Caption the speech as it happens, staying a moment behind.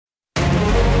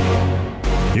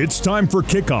It's time for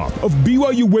kickoff of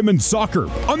BYU women's soccer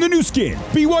on the new skin,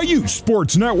 BYU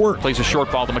Sports Network. Plays a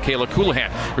short ball to Michaela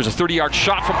Coulihan. There's a 30-yard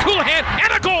shot from Coulihan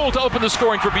and a goal to open the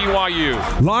scoring for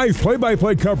BYU. Live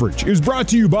play-by-play coverage is brought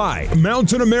to you by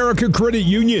Mountain America Credit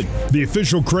Union, the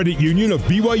official credit union of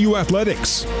BYU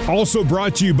Athletics. Also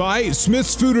brought to you by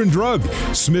Smith's Food and Drug.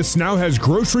 Smith's now has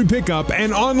grocery pickup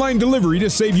and online delivery to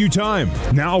save you time.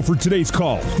 Now for today's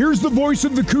call, here's the voice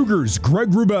of the Cougars, Greg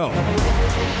Wrubell.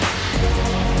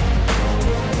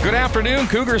 Good afternoon,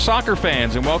 Cougar soccer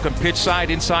fans, and welcome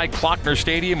pitchside inside Klockner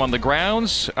Stadium on the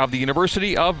grounds of the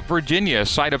University of Virginia,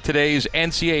 site of today's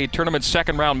NCAA tournament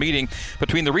second-round meeting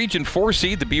between the Region 4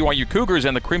 seed, the BYU Cougars,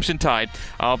 and the Crimson Tide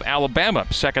of Alabama.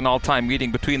 Second all-time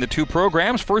meeting between the two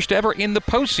programs, first ever in the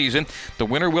postseason. The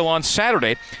winner will on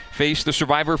Saturday face the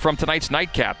survivor from tonight's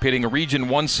nightcap, pitting a Region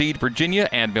 1 seed Virginia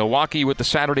and Milwaukee, with the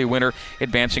Saturday winner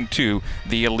advancing to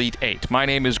the Elite Eight. My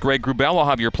name is Greg Wrubell. I'll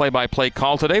have your play-by-play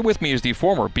call today. With me is the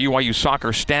former BYU soccer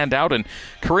standout and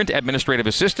current administrative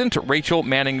assistant, Rachel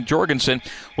Manning-Jorgensen.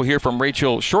 We'll hear from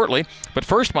Rachel shortly. But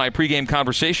first, my pregame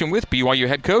conversation with BYU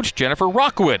head coach Jennifer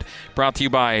Rockwood, brought to you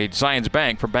by Zions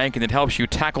Bank, for banking that helps you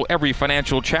tackle every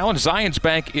financial challenge. Zions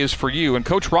Bank is for you. And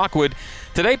Coach Rockwood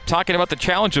today talking about the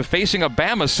challenge of facing a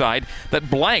Bama side that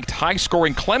blanked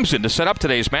high-scoring Clemson to set up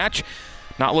today's match.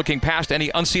 Not looking past any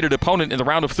unseeded opponent in the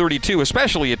round of 32,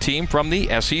 especially a team from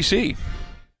the SEC.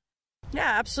 Yeah,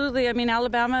 absolutely. I mean,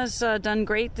 Alabama's done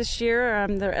great this year.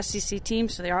 They're SEC team,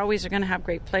 so they always are going to have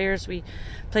great players. We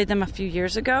played them a few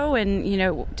years ago and,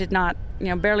 did not,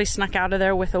 barely snuck out of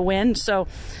there with a win. So,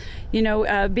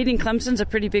 beating Clemson's a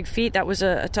pretty big feat. That was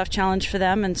a tough challenge for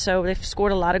them, and so they've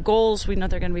scored a lot of goals. We know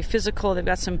they're going to be physical. They've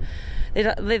got some.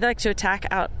 They like to attack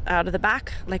out of the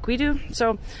back like we do.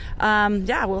 So,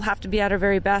 we'll have to be at our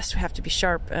very best. We have to be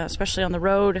sharp, especially on the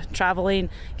road, traveling.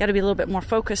 Got to be a little bit more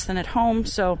focused than at home.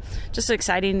 So, just an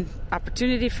exciting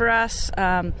opportunity for us.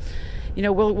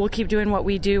 We'll keep doing what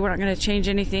we do. We're not going to change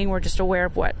anything. We're just aware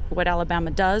of what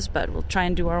Alabama does, but we'll try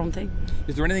and do our own thing.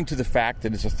 Is there anything to the fact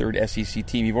that it's a third SEC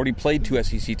team? You've already played two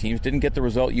SEC teams, didn't get the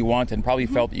result you want, and probably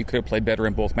felt that you could have played better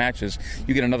in both matches.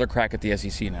 You get another crack at the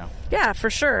SEC now. Yeah, for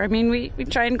sure. I mean, we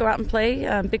try and go out and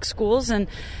play big schools, and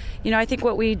I think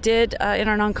what we did in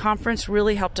our non-conference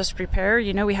really helped us prepare.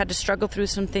 We had to struggle through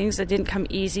some things that didn't come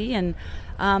easy, and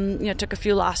took a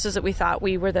few losses that we thought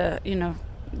we were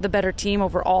the better team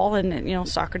overall, and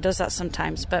soccer does that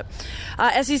sometimes. But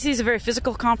SEC is a very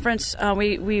physical conference.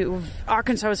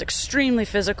 Arkansas was extremely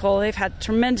physical. They've had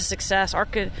tremendous success.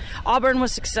 Auburn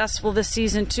was successful this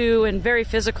season too, and very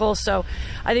physical. So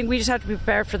I think we just have to be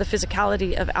prepared for the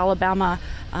physicality of Alabama.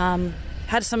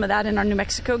 Had some of that in our New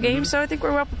Mexico game, so I think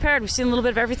we're well prepared. We've seen a little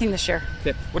bit of everything this year.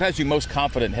 Okay. What has you most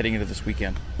confident heading into this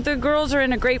weekend? The girls are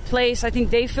in a great place. I think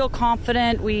they feel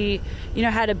confident. We,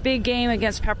 had a big game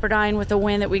against Pepperdine with a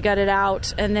win that we gutted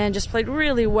out, and then just played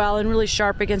really well and really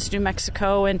sharp against New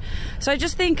Mexico. And so I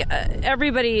just think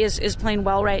everybody is playing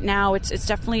well right now. It's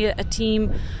definitely a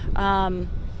team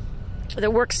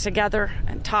that works together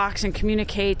and talks and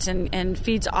communicates and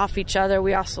feeds off each other.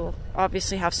 We also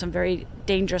obviously have some very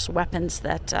dangerous weapons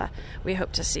that we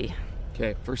hope to see.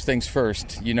 Okay, first things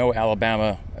first,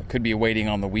 Alabama could be waiting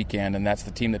on the weekend, and that's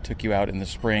the team that took you out in the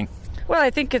spring. Well, I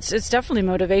think it's definitely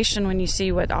motivation when you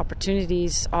see what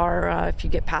opportunities are if you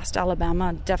get past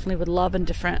Alabama. Definitely would love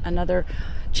another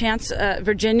chance.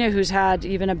 Virginia, who's had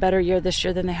even a better year this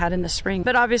year than they had in the spring.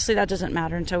 But obviously that doesn't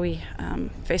matter until we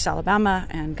face Alabama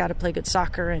and got to play good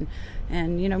soccer and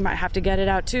might have to get it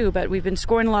out too. But we've been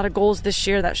scoring a lot of goals this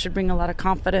year. That should bring a lot of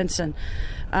confidence. And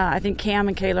I think Cam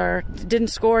and Kayla didn't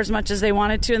score as much as they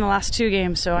wanted to in the last two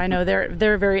games. So I know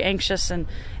they're very anxious, and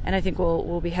I think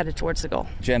we'll be headed towards the goal.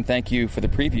 Jen, thank you for the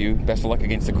preview. Best of luck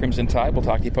against the Crimson Tide. We'll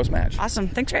talk to you post-match. Awesome.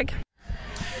 Thanks, Greg.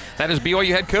 That is BYU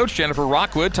head coach Jennifer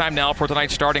Rockwood. Time now for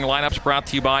tonight's starting lineups, brought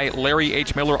to you by Larry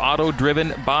H. Miller Auto,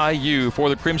 driven by you. For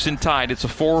the Crimson Tide, it's a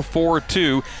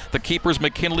 4-4-2. The keepers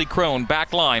McKinley Crone,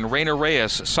 back line Raina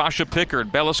Reyes, Sasha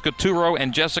Pickard, Bella Scaturo,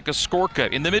 and Jessica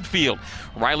Skorka. In the midfield,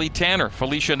 Riley Tanner,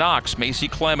 Felicia Knox, Macy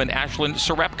Clem, and Ashlyn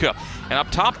Sarepka. And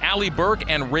up top, Allie Burke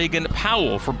and Reagan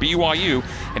Powell for BYU,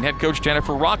 and head coach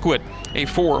Jennifer Rockwood. A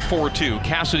 4-4-2.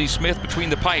 Cassidy Smith between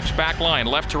the pipes, back line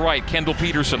left to right, Kendall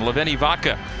Peterson, Leveni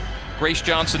Vaca, Grace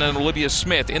Johnson and Olivia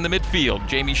Smith. In the midfield,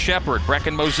 Jamie Shepard,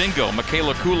 Brecken Mozingo,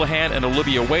 Michaela Coulihan and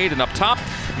Olivia Wade. And up top,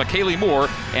 McKaylee Moore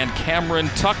and Cameron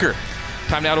Tucker.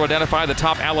 Time now to identify the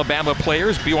top Alabama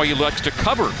players BYU likes to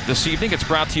cover this evening. It's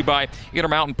brought to you by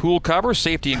Intermountain Pool Cover,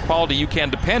 safety and quality you can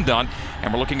depend on.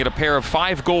 And we're looking at a pair of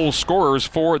 5-goal scorers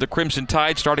for the Crimson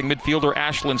Tide, starting midfielder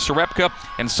Ashlyn Sarepka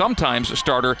and sometimes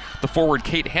starter the forward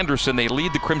Kate Henderson. They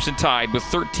lead the Crimson Tide with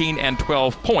 13 and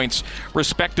 12 points,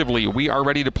 respectively. We are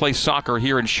ready to play soccer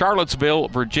here in Charlottesville,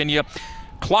 Virginia.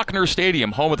 Klockner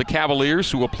Stadium, home of the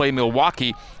Cavaliers, who will play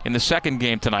Milwaukee in the second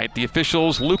game tonight. The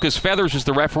officials, Lucas Feathers is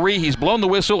the referee. He's blown the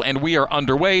whistle, and we are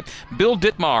underway. Bill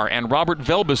Dittmar and Robert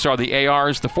Velbus are the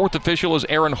ARs. The fourth official is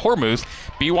Aaron Hormuth.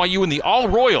 BYU and the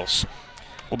All-Royals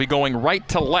will be going right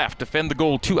to left. Defend the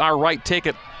goal to our right, take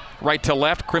it right to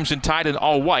left. Crimson Tide in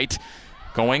all white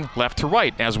going left to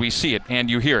right as we see it, and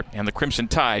you hear it. And the Crimson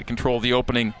Tide control the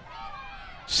opening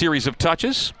series of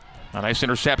touches. A nice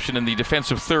interception in the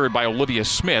defensive third by Olivia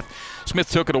Smith. Smith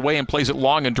took it away and plays it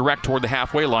long and direct toward the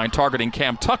halfway line, targeting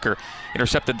Cam Tucker.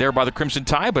 Intercepted there by the Crimson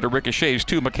Tide, but it ricochets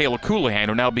to Michaela Coulihan,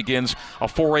 who now begins a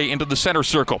foray into the center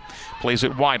circle. Plays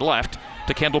it wide left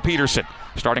to Kendall Peterson.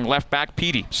 Starting left back,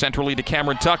 Petey. Centrally to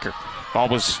Cameron Tucker. Ball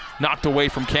was knocked away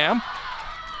from Cam.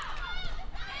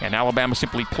 And Alabama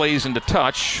simply plays into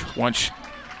touch once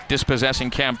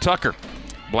dispossessing Cam Tucker.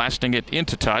 Blasting it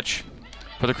into touch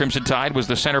for the Crimson Tide was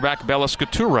the center back, Bella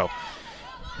Scaturo.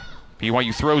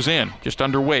 BYU throws in, just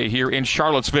underway here in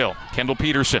Charlottesville. Kendall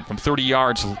Peterson from 30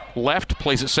 yards left,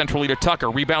 plays it centrally to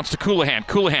Tucker. Rebounds to Coulihan.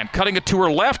 Coulihan cutting it to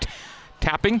her left,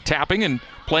 tapping, and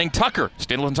playing Tucker.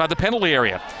 Still inside the penalty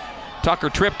area. Tucker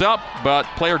tripped up, but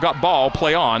player got ball,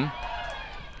 play on.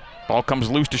 Ball comes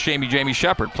loose to Jamie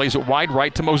Shepard. Plays it wide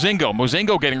right to Mozingo.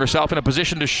 Mozingo getting herself in a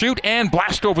position to shoot and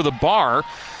blast over the bar.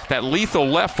 That lethal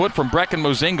left foot from Brecken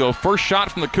Mozingo. First shot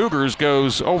from the Cougars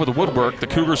goes over the woodwork. The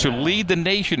Cougars, who lead the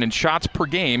nation in shots per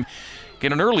game,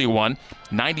 get an early one.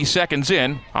 90 seconds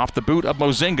in, off the boot of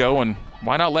Mozingo. And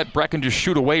why not let Brecken just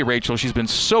shoot away, Rachel? She's been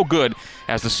so good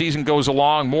as the season goes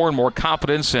along. More and more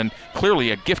confidence, and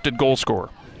clearly a gifted goal scorer.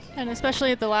 And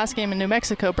especially at the last game in New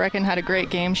Mexico, Brecken had a great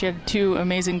game. She had 2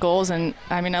 amazing goals. And,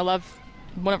 I mean, I love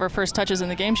one of her first touches in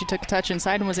the game. She took a touch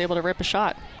inside and was able to rip a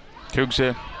shot.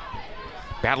 Cougs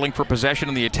battling for possession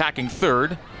in the attacking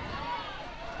third.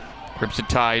 Crimson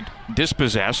Tide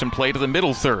dispossess and play to the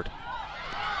middle third.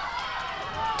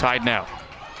 Tide now.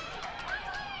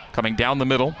 Coming down the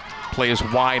middle. Play is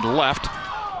wide left.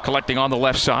 Collecting on the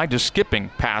left side, just skipping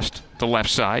past the left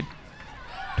side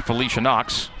to Felicia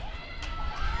Knox.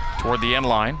 Toward the end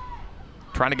line.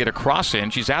 Trying to get a cross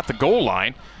in. She's at the goal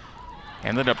line.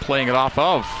 Ended up playing it off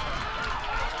of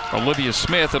Olivia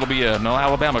Smith. It'll be an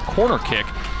Alabama corner kick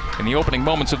in the opening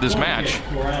moments of this match.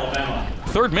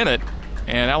 Third minute,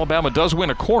 and Alabama does win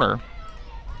a corner.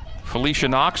 Felicia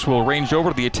Knox will range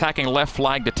over to the attacking left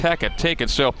flag to take it.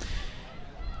 So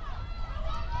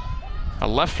a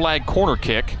left flag corner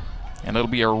kick, and it'll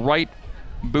be a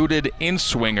right-booted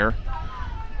in-swinger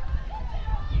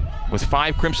with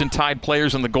 5 Crimson Tide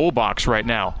players in the goal box right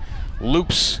now.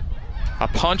 Loops a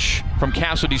punch from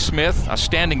Cassidy Smith, a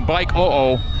standing bike,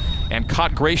 and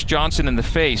caught Grace Johnson in the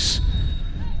face.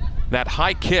 That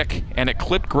high kick, and it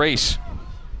clipped Grace.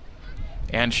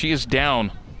 And she is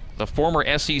down. The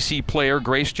former SEC player,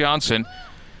 Grace Johnson,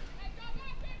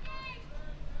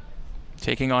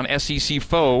 taking on SEC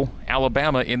foe,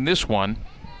 Alabama, in this one.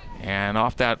 And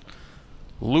off that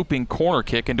looping corner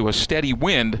kick into a steady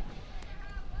wind,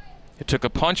 it took a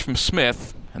punch from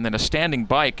Smith and then a standing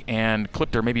bike and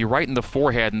clipped her maybe right in the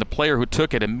forehead. And the player who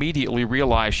took it immediately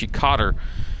realized she caught her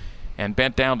and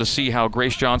bent down to see how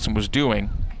Grace Johnson was doing.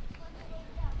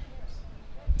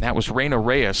 That was Reina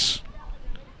Reyes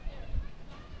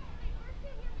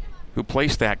who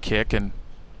placed that kick, and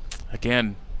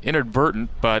again, inadvertent,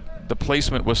 but the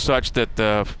placement was such that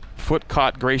the foot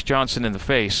caught Grace Johnson in the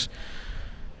face,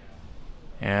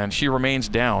 and she remains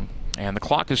down. And the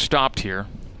clock is stopped here.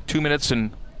 2 minutes and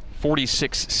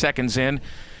 46 seconds in.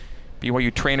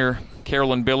 BYU trainer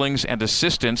Carolyn Billings and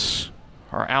assistants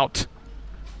are out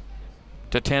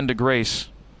to tend to Grace,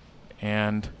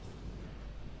 and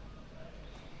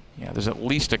yeah, there's at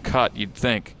least a cut, you'd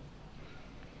think.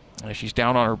 She's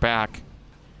down on her back.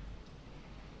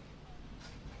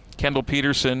 Kendall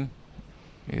Peterson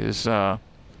is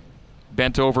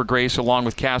bent over Grace along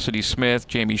with Cassidy Smith,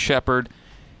 Jamie Shepard,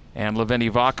 and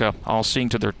Leveni Vaca all seeing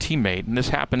to their teammate. And this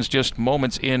happens just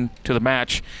moments into the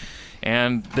match.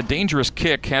 And the dangerous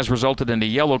kick has resulted in a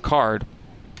yellow card,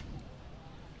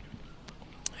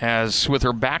 as with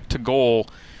her back to goal,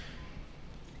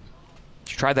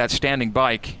 she tried that standing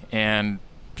bike, and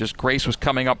just Grace was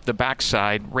coming up the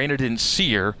backside. Reina didn't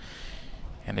see her,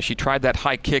 and as she tried that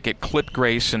high kick, it clipped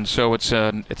Grace, and so it's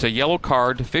a yellow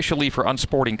card officially for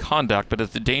unsporting conduct, but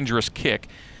it's a dangerous kick.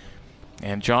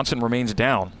 And Johnson remains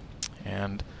down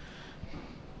and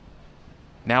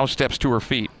now steps to her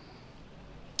feet.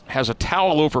 Has a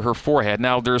towel over her forehead.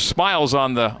 Now there's smiles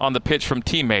on the pitch from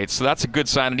teammates, so that's a good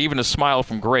sign, and even a smile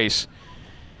from Grace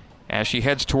as she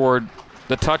heads toward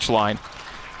the touchline.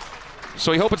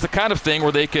 So you hope it's the kind of thing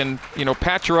where they can,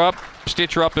 patch her up,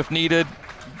 stitch her up if needed,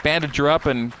 bandage her up,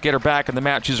 and get her back in the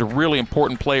match. She's a really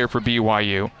important player for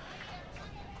BYU.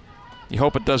 You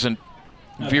hope it doesn't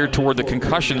veer toward the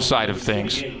concussion side of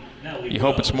things. You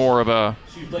hope it's more of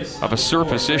a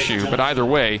surface issue, but either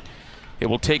way, it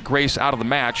will take Grace out of the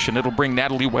match, and it'll bring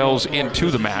Natalie Wells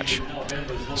into the match.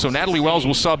 So Natalie Wells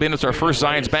will sub in as our first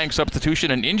Zions Bank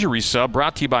substitution, an injury sub,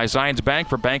 brought to you by Zions Bank.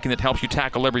 For banking that helps you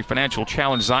tackle every financial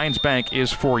challenge, Zions Bank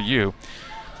is for you.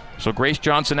 So Grace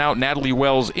Johnson out, Natalie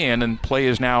Wells in, and play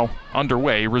is now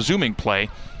underway, resuming play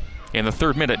in the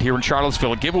 3rd minute here in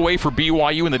Charlottesville. A giveaway for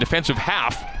BYU in the defensive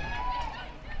half.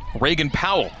 Reagan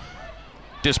Powell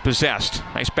dispossessed.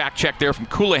 Nice back check there from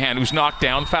Coulihan, who's knocked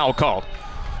down, foul called.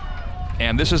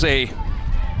 And this is a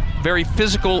very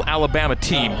physical Alabama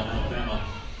team.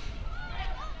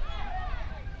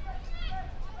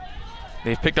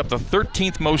 They've picked up the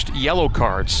 13th most yellow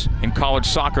cards in college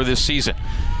soccer this season.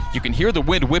 You can hear the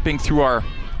wind whipping through our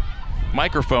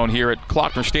microphone here at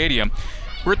Klockner Stadium.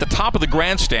 We're at the top of the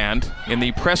grandstand in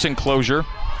the press enclosure.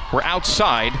 We're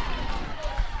outside,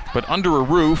 but under a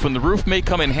roof, and the roof may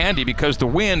come in handy because the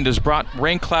wind has brought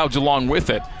rain clouds along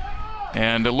with it.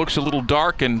 And it looks a little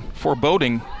dark and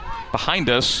foreboding behind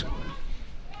us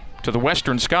to the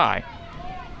western sky.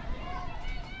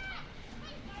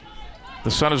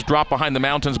 The sun has dropped behind the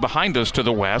mountains behind us to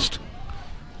the west.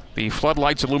 The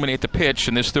floodlights illuminate the pitch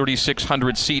in this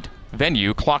 3,600-seat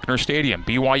venue, Klockner Stadium.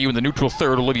 BYU in the neutral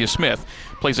third. Olivia Smith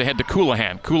plays ahead to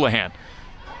Coulihan. Coulihan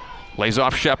lays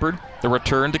off Shepard. The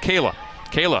return to Kayla.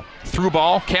 Kayla, through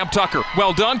ball, Cam Tucker.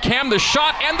 Well done, Cam, the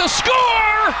shot, and the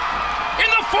score! In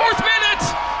the 4th minute,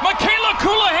 Michaela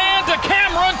Coulihan to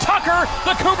Cameron Tucker.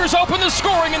 The Cougars open the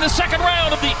scoring in the 2nd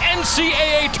round of the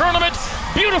NCAA tournament.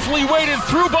 Beautifully weighted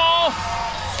through ball.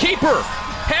 Keeper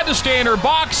had to stay in her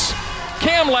box.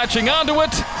 Cam latching onto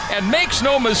it, and makes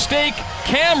no mistake,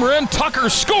 Cameron Tucker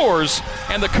scores,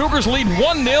 and the Cougars lead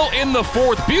 1-0 in the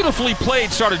 4th. Beautifully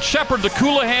played, started Shepard to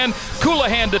Coulihan,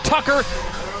 Coulihan to Tucker,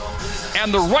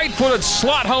 and the right-footed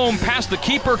slot home past the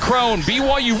keeper Crone.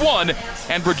 BYU 1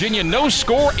 and Virginia no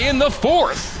score in the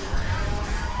 4th.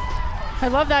 I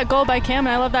love that goal by Cam,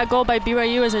 and I love that goal by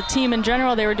BYU as a team in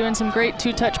general. They were doing some great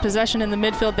two-touch possession in the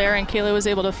midfield there, and Kayla was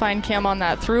able to find Cam on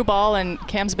that through ball, and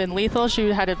Cam's been lethal. She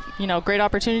had a great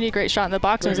opportunity, great shot in the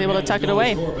box, and was able to tuck it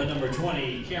away. By number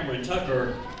 20, Cameron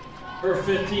Tucker, her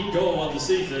 15th goal of the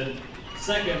season,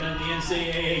 2nd in the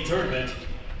NCAA tournament,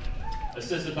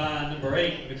 assisted by number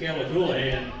 8, Michaela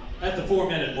Coulihan, at the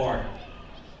 4-minute mark.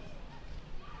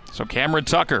 So Cameron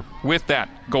Tucker with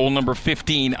that goal number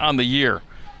 15 on the year.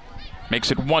 Makes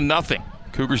it 1-0.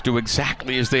 Cougars do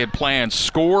exactly as they had planned.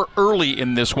 Score early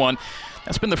in this one.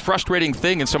 That's been the frustrating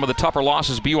thing in some of the tougher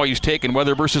losses BYU's taken,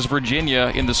 whether versus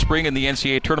Virginia in the spring in the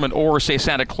NCAA tournament or, say,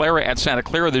 Santa Clara at Santa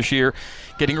Clara this year,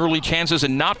 getting early chances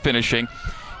and not finishing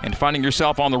and finding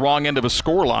yourself on the wrong end of a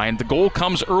score line. The goal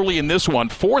comes early in this one.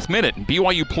 4th minute,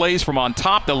 BYU plays from on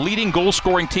top. The leading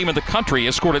goal-scoring team in the country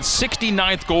has scored its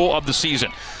 69th goal of the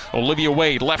season. Olivia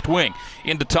Wade, left wing,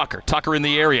 into Tucker. Tucker in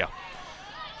the area.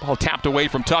 Ball tapped away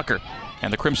from Tucker.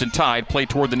 And the Crimson Tide play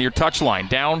toward the near touchline.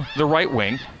 Down the right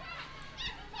wing.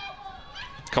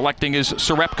 Collecting is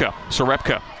Serepka.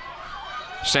 Serepka.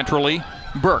 Centrally,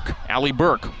 Burke. Allie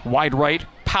Burke. Wide right,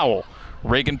 Powell.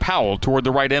 Reagan Powell toward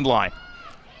the right end line.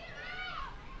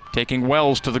 Taking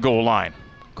Wells to the goal line.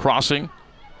 Crossing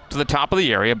to the top of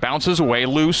the area. Bounces away,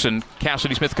 loose, and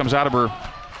Cassidy Smith comes out of her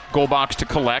goal box to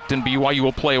collect, and BYU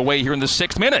will play away here in the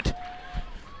 6th minute.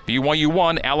 BYU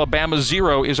 1, Alabama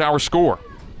 0 is our score.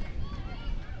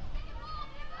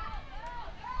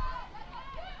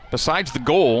 Besides the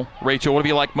goal, Rachel, what do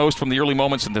you like most from the early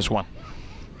moments in this one?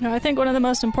 No, I think one of the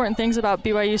most important things about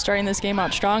BYU starting this game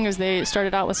out strong is they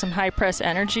started out with some high press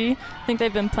energy. I think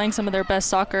they've been playing some of their best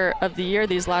soccer of the year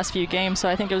these last few games, so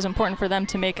I think it was important for them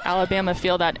to make Alabama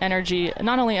feel that energy,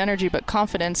 not only energy but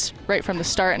confidence right from the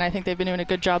start, and I think they've been doing a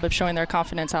good job of showing their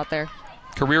confidence out there.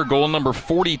 Career goal number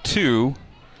 42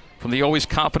 from the always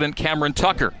confident Cameron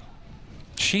Tucker.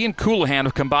 She and Coulihan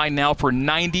have combined now for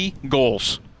 90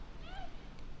 goals.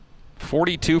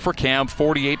 42 for Cam,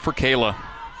 48 for Kayla.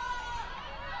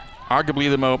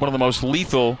 Arguably one of the most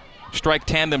lethal strike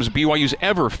tandems BYU's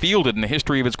ever fielded in the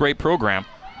history of its great program.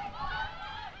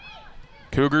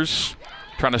 Cougars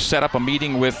trying to set up a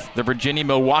meeting with the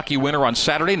Virginia-Milwaukee winner on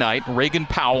Saturday night. Reagan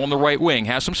Powell on the right wing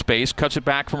has some space, cuts it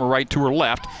back from her right to her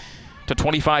left to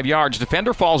 25 yards.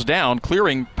 Defender falls down,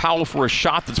 clearing Powell for a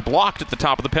shot that's blocked at the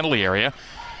top of the penalty area.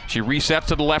 She resets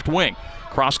to the left wing.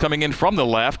 Cross coming in from the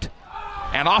left.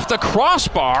 And off the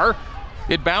crossbar,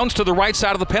 it bounds to the right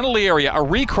side of the penalty area. A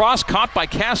recross caught by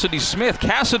Cassidy Smith.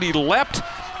 Cassidy leapt,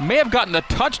 may have gotten a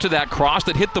touch to that cross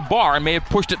that hit the bar and may have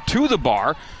pushed it to the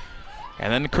bar.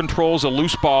 And then controls a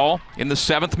loose ball in the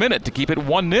 7th minute to keep it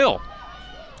 1-0.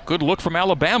 Good look from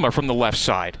Alabama from the left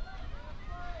side.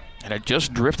 And it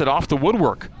just drifted off the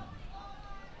woodwork.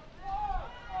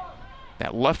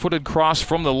 That left-footed cross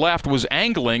from the left was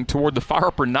angling toward the far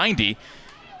upper 90.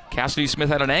 Cassidy Smith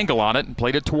had an angle on it and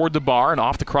played it toward the bar, and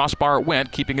off the crossbar it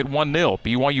went, keeping it 1-0.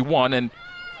 BYU 1 and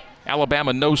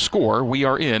Alabama no score. We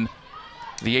are in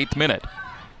the 8th minute.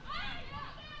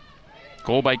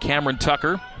 Goal by Cameron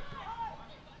Tucker.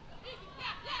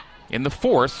 In the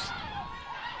 4th,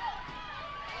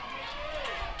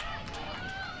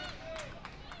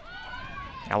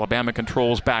 Alabama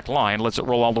controls back line, lets it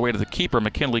roll all the way to the keeper,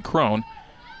 McKinley Crone.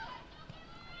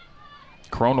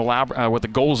 Crone with a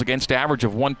goals against average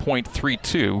of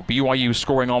 1.32. BYU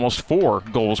scoring almost 4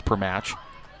 goals per match.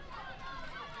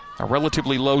 A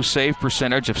relatively low save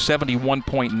percentage of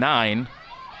 71.9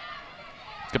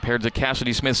 compared to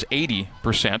Cassidy Smith's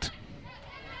 80%.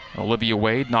 Olivia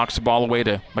Wade knocks the ball away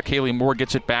to McKaylee Moore,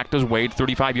 gets it back to Wade,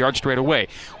 35 yards straight away.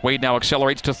 Wade now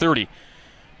accelerates to 30.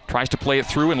 Tries to play it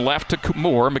through and left to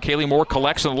Moore. McKaylee Moore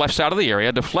collects on the left side of the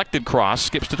area. Deflected cross,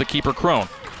 skips to the keeper Crone.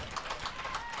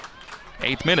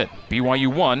 8th minute,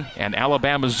 BYU 1 and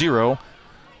Alabama 0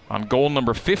 on goal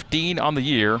number 15 on the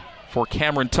year for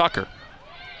Cameron Tucker.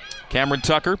 Cameron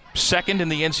Tucker, 2nd in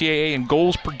the NCAA in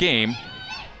goals per game,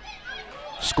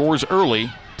 scores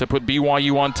early to put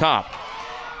BYU on top.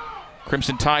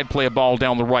 Crimson Tide play a ball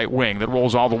down the right wing that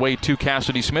rolls all the way to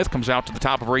Cassidy Smith, comes out to the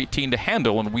top of her 18 to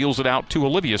handle and wheels it out to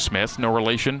Olivia Smith, no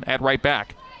relation, at right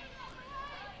back.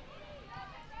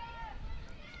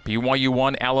 BYU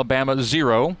 1, Alabama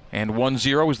 0, and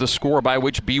 1-0 is the score by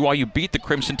which BYU beat the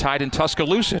Crimson Tide in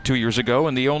Tuscaloosa 2 years ago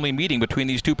in the only meeting between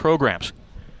these two programs.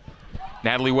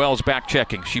 Natalie Wells back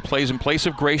checking. She plays in place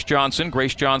of Grace Johnson.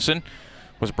 Grace Johnson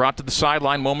was brought to the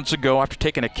sideline moments ago after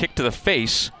taking a kick to the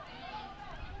face,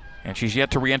 and she's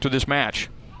yet to re-enter this match.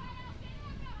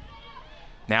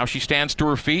 Now she stands to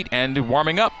her feet and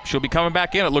warming up. She'll be coming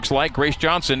back in, it looks like. Grace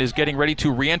Johnson is getting ready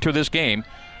to re-enter this game.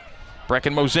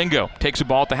 Brecken Mozingo takes a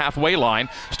ball at the halfway line,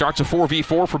 starts a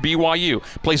 4v4 for BYU,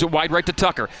 plays it wide right to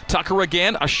Tucker. Tucker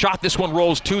again, a shot, this one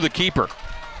rolls to the keeper.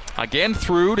 Again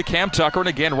through to Cam Tucker, and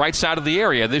again right side of the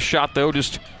area. This shot, though,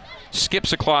 just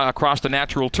skips across the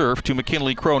natural turf to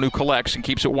McKinley Crone, who collects and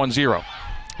keeps it 1-0.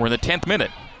 We're in the 10th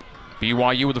minute.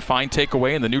 BYU with a fine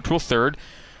takeaway in the neutral third.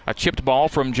 A chipped ball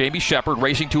from Jamie Shepard.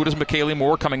 Racing to it is McKaylee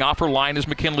Moore. Coming off her line is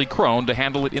McKinley Crone to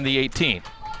handle it in the 18.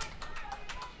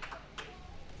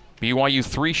 BYU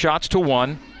 3 shots to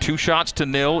 1, 2 shots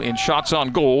to 0 in shots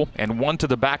on goal, and 1 to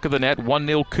the back of the net.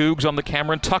 1-0 Cougs on the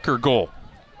Cameron Tucker goal.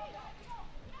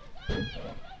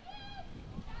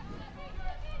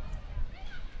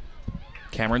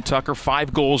 Cameron Tucker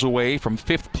 5 goals away from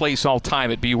 5th place all time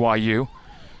at BYU.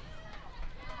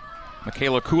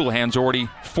 Michaela Coulihan's already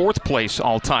 4th place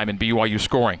all time in BYU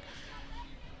scoring.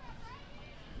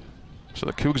 So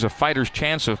the Cougs a fighter's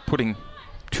chance of putting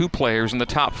 2 players in the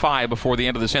top 5 before the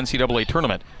end of this NCAA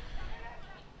tournament.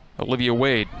 Olivia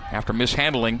Wade, after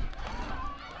mishandling,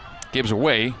 gives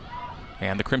away,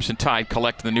 and the Crimson Tide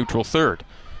collect in the neutral third.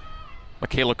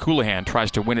 Michaela Coulihan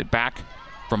tries to win it back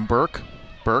from Burke.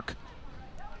 Burke,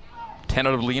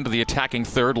 tentatively into the attacking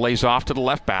third, lays off to the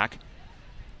left back.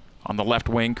 On the left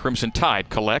wing, Crimson Tide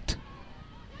collect.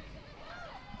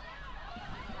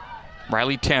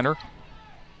 Riley Tanner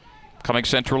coming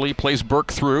centrally, plays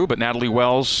Burke through, but Natalie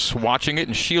Wells watching it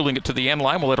and shielding it to the end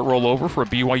line. We'll let it roll over for a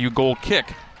BYU goal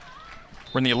kick.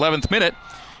 We're in the 11th minute,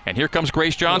 and here comes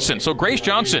Grace Johnson. So Grace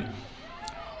Johnson,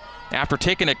 after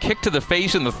taking a kick to the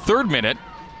face in the 3rd minute,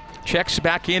 checks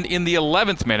back in the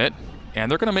 11th minute, and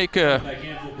they're going to make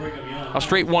a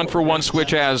straight 1-for-1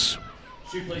 switch as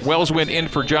Wells went in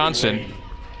for Johnson.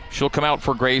 She'll come out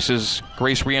for Grace as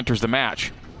Grace re-enters the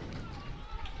match.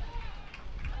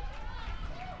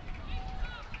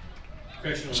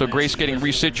 So Grace getting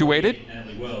resituated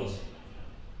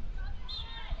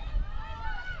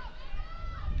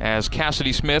as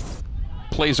Cassidy Smith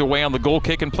plays away on the goal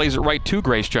kick and plays it right to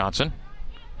Grace Johnson.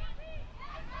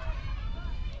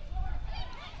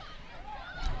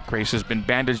 Grace has been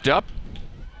bandaged up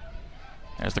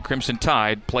as the Crimson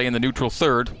Tide play in the neutral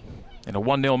third in a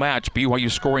 1-0 match. BYU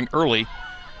scoring early.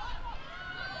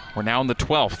 We're now in the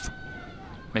 12th.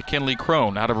 McKinley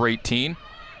Crone out of her 18.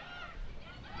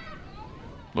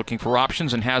 Looking for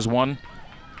options and has one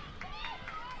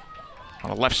On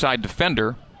a left side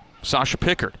defender, Sasha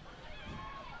Pickard.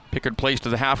 Pickard plays to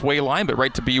the halfway line, but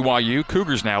right to BYU.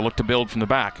 Cougars now look to build from the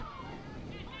back.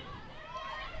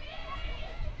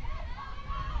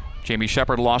 Jamie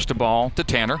Shepard lost the ball to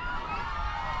Tanner.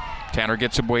 Tanner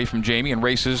gets away from Jamie and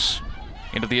races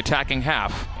into the attacking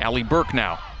half. Allie Burke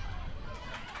now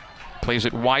plays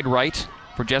it wide right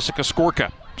for Jessica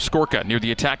Skorka. Skorka near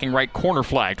the attacking right corner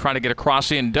flag, trying to get a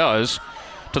cross in, does.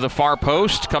 To the far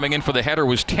post, coming in for the header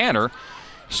was Tanner.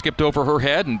 Skipped over her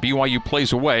head, and BYU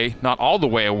plays away. Not all the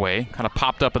way away. Kind of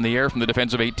popped up in the air from the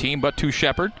defensive 18, but to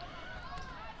Shepard.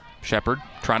 Shepard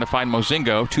trying to find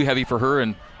Mozingo. Too heavy for her,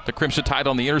 and the Crimson Tide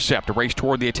on the intercept. A race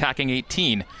toward the attacking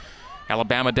 18.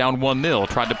 Alabama down 1-0.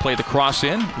 Tried to play the cross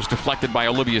in. It was deflected by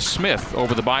Olivia Smith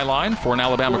over the byline for an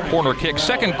Alabama corner kick.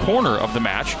 Second corner of the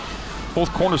match.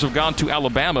 Both corners have gone to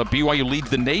Alabama. BYU leads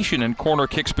the nation in corner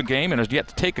kicks per game and has yet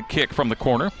to take a kick from the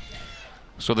corner.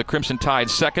 So the Crimson Tide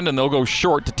second, and they'll go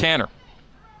short to Tanner.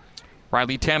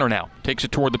 Riley Tanner now takes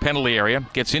it toward the penalty area,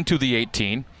 gets into the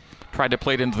 18. Tried to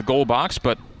play it into the goal box,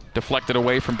 but deflected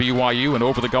away from BYU and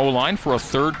over the goal line for a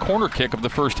third corner kick of the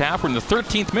first half. We're in the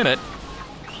 13th minute.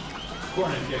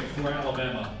 Corner kick for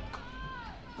Alabama.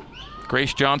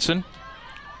 Grace Johnson.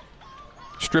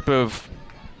 Strip of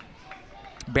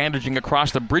bandaging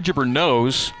across the bridge of her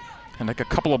nose, and like a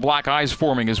couple of black eyes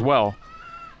forming as well.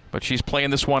 But she's playing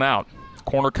this one out.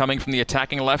 Corner coming from the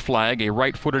attacking left flag, a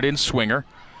right-footed in-swinger.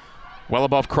 Well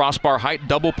above crossbar height,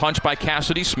 double punch by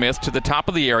Cassidy Smith to the top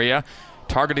of the area.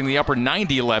 Targeting the upper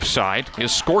 90 left side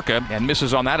is Skorka, and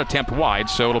misses on that attempt wide,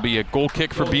 so it'll be a goal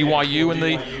kick for BYU in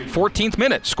the 14th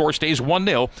minute. Score stays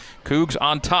 1-0. Cougs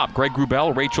on top. Greg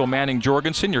Grubel, Rachel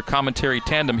Manning-Jorgensen, your commentary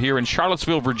tandem here in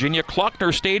Charlottesville, Virginia,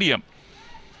 Klockner Stadium.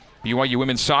 BYU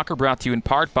Women's Soccer brought to you in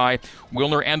part by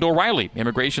Wilner and O'Reilly.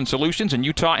 Immigration solutions in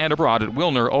Utah and abroad at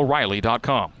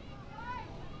WilnerO'Reilly.com.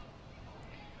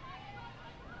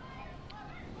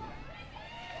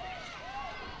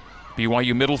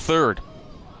 BYU middle third.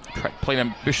 Played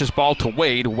an ambitious ball to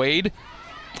Wade. Wade,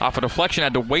 off a deflection,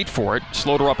 had to wait for it.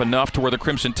 Slowed her up enough to where the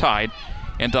Crimson Tide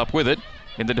end up with it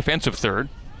in the defensive third.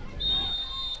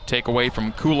 Take away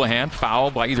from Coulihan. Foul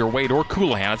by either Wade or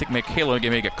Coulihan. I think Michaela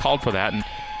may get called for that. And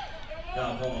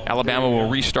Alabama will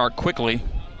restart quickly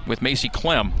with Macy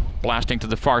Clem blasting to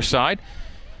the far side.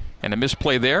 And a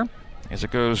misplay there as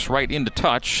it goes right into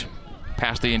touch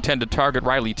past the intended target,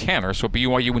 Riley Tanner. So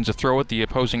BYU wins a throw at the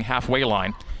opposing halfway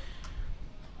line.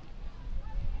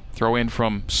 Throw in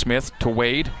from Smith to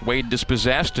Wade. Wade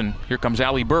dispossessed, and here comes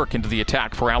Allie Burke into the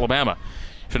attack for Alabama.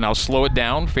 She'll now slow it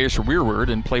down, face rearward,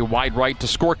 and play wide right to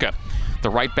Skorka. The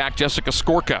right back, Jessica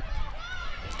Skorka,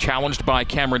 challenged by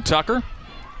Cameron Tucker.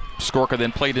 Skorka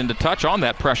then played into touch on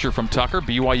that pressure from Tucker.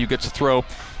 BYU gets a throw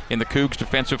in the Cougs'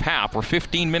 defensive half. We're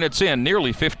 15 minutes in,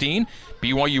 nearly 15.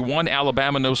 BYU 1,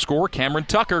 Alabama no score. Cameron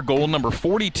Tucker, goal number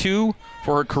 42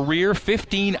 for her career,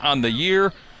 15 on the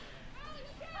year.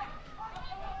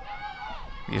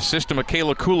 The assist to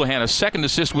Michaela Coulihan, a second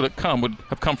assist would have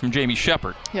come from Jamie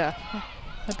Shepard. Yeah,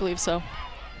 I believe so.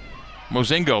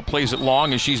 Mozingo plays it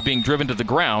long as she's being driven to the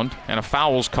ground, and a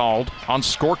foul's called on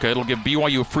Skorka. It'll give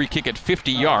BYU a free kick at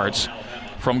 50 yards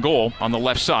from goal on the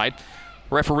left side.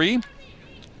 Referee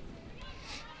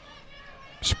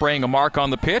spraying a mark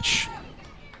on the pitch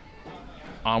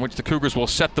on which the Cougars will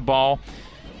set the ball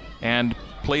and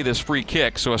play this free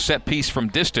kick. So a set piece from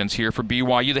distance here for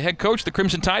BYU. The head coach of the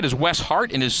Crimson Tide is Wes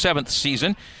Hart in his 7th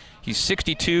season. He's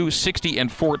 62, 60,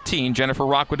 and 14. Jennifer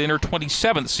Rockwood in her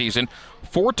 27th season,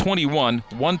 421,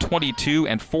 122,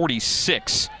 and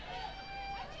 46.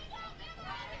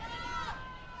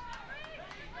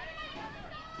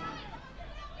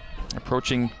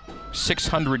 Approaching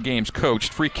 600 games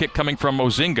coached. Free kick coming from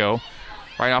Mozingo,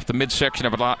 right off the midsection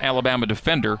of an Alabama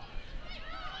defender,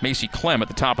 Macy Clem, at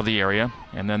the top of the area.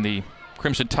 And then the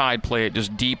Crimson Tide play it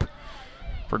just deep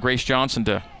for Grace Johnson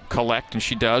to collect, and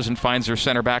she does, and finds her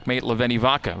center back mate, Leveni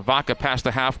Vaca. Vaca past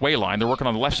the halfway line. They're working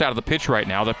on the left side of the pitch right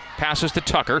now. The pass is to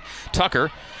Tucker.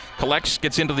 Tucker collects,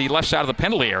 gets into the left side of the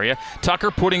penalty area. Tucker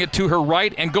putting it to her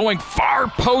right and going far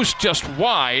post just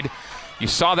wide. You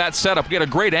saw that setup. Get a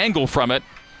great angle from it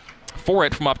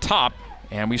from up top.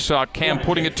 And we saw Cam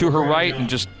putting it to her right and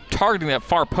just targeting that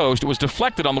far post. It was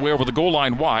deflected on the way over the goal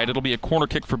line wide. It'll be a corner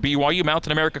kick for BYU.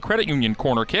 Mountain America Credit Union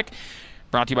corner kick.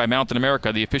 Brought to you by Mountain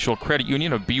America, the official credit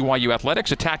union of BYU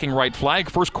Athletics. Attacking right flag.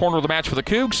 First corner of the match for the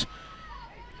Cougs.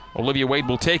 Olivia Wade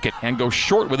will take it and go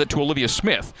short with it to Olivia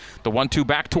Smith. The 1-2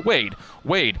 back to Wade.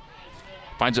 Wade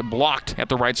finds it blocked at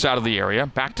the right side of the area.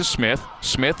 Back to Smith.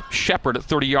 Smith, Shepard at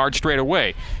 30 yards straight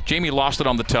away. Jamie lost it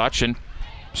on the touch, and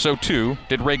so too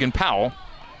did Reagan Powell.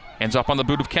 Ends up on the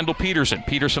boot of Kendall Peterson.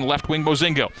 Peterson left wing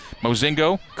Mozingo.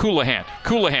 Mozingo, Coulihan.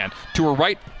 Coulihan to her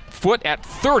right foot at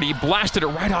 30. Blasted it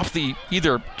right off the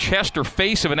either chest or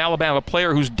face of an Alabama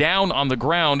player who's down on the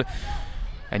ground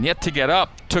and yet to get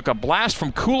up. Took a blast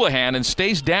from Coulihan and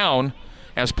stays down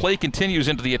as play continues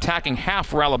into the attacking half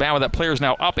for Alabama. That player is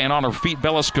now up and on her feet.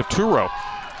 Bella Scoturo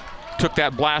took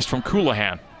that blast from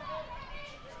Coulihan.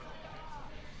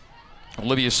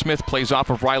 Olivia Smith plays off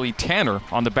of Riley Tanner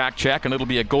on the back check, and it'll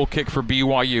be a goal kick for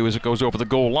BYU as it goes over the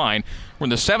goal line. We're in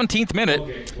the 17th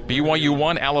minute. BYU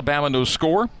 1, Alabama no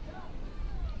score.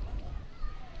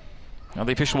 Now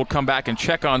the official will come back and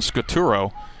check on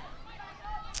Scoturo.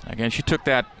 Again, she took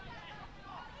that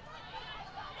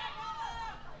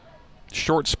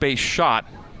short space shot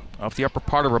off the upper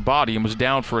part of her body and was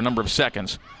down for a number of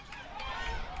seconds.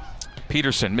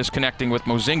 Peterson misconnecting with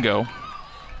Mozingo.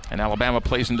 And Alabama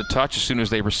plays into touch. As soon as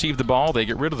they receive the ball, they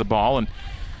get rid of the ball. And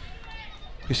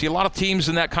you see a lot of teams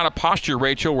in that kind of posture,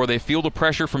 Rachel, where they feel the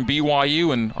pressure from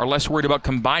BYU and are less worried about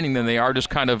combining than they are just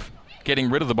kind of getting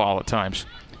rid of the ball at times.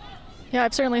 Yeah,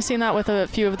 I've certainly seen that with a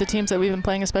few of the teams that we've been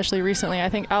playing, especially recently. I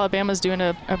think Alabama's doing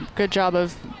a good job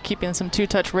of keeping some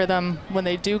two-touch rhythm when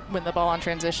they do win the ball on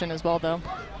transition as well, though.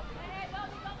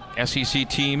 SEC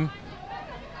team,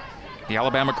 the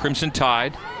Alabama Crimson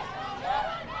Tide,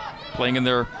 playing in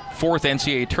their 4th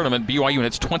NCAA tournament. BYU in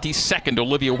its 22nd.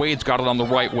 Olivia Wade's got it on the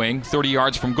right wing, 30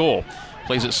 yards from goal.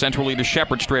 Plays it centrally to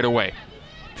Shepard straight away.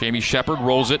 Jamie Shepard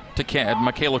rolls it to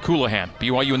Michaela Coulihan.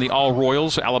 BYU in the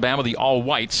all-royals, Alabama the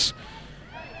all-whites.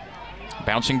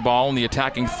 Bouncing ball in the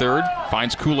attacking third.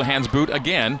 Finds Coulihan's boot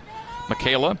again.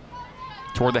 Michaela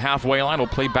toward the halfway line will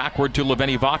play backward to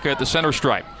Leveni Vaca at the center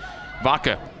stripe.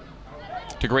 Vaca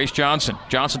to Grace Johnson.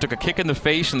 Johnson took a kick in the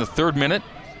face in the 3rd minute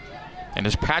and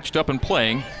is patched up and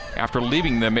playing after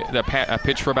leaving the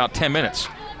pitch for about 10 minutes.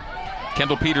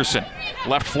 Kendall Peterson,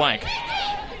 left flank.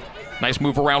 Nice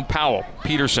move around Powell.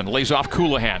 Peterson lays off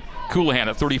Coulihan. Coulihan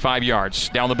at 35 yards,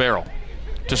 down the barrel.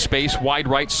 To space, wide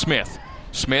right, Smith.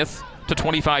 Smith to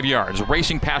 25 yards,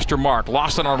 racing past her mark.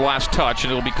 Lost it on her last touch,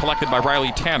 and it'll be collected by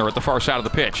Riley Tanner at the far side of the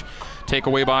pitch.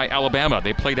 Takeaway by Alabama.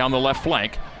 They play down the left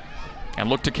flank and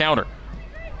look to counter.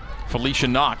 Felicia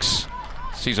Knox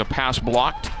sees a pass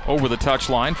blocked over the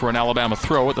touchline for an Alabama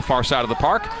throw at the far side of the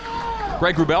park.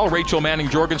 Greg Wrubell, Rachel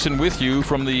Manning-Jorgensen with you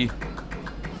from the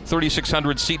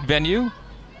 3,600-seat venue,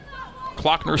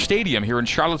 Klockner Stadium here in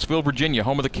Charlottesville, Virginia,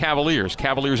 home of the Cavaliers.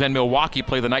 Cavaliers and Milwaukee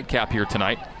play the nightcap here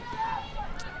tonight.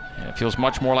 And it feels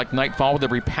much more like nightfall with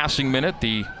every passing minute.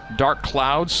 The dark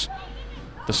clouds,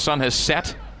 the sun has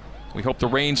set. We hope the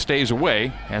rain stays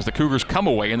away as the Cougars come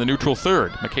away in the neutral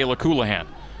third. Michaela Coulihan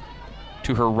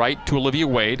to her right to Olivia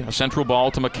Wade. A central ball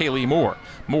to McKaylee Moore.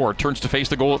 Moore turns to face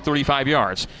the goal at 35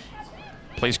 yards.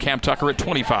 Plays Cam Tucker at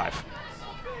 25.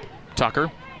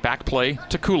 Tucker, back play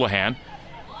to Coulihan.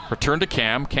 Return to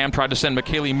Cam. Cam tried to send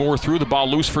McKaylee Moore through. The ball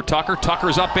loose for Tucker.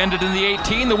 Tucker's upended in the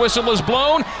 18. The whistle is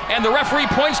blown, and the referee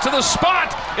points to the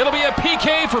spot. It'll be a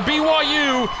PK for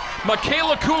BYU.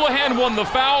 Michaela Coulihan won the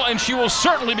foul, and she will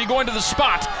certainly be going to the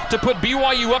spot to put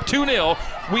BYU up 2-0.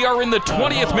 We are in the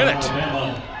 20th minute.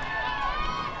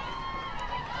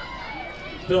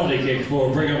 Penalty kick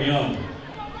for Brigham Young.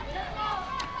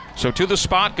 So to the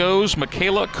spot goes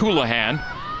Michaela Coulihan.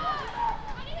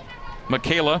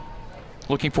 Michaela,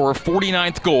 looking for her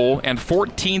 49th goal and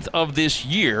 14th of this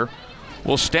year,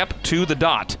 will step to the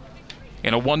dot.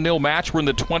 In a 1-0 match, we're in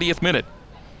the 20th minute.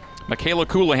 Michaela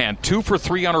Coulihan, 2 for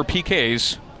 3 on her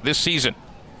PKs this season.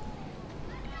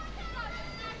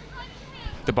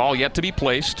 The ball yet to be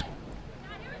placed.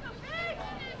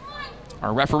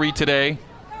 Our referee today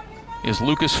is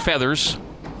Lucas Feathers.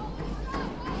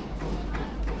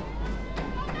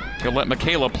 He'll let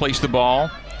Michaela place the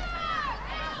ball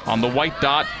on the white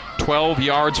dot, 12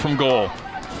 yards from goal.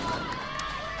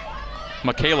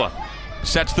 Michaela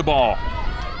sets the ball.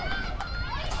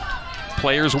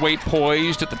 Players wait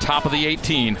poised at the top of the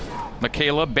 18.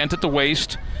 Michaela, bent at the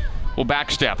waist, will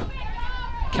backstep.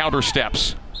 Counter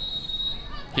steps.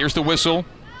 Here's the whistle.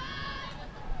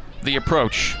 The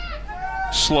approach.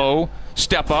 Slow.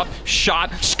 Step up,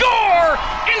 shot, score!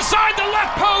 Inside the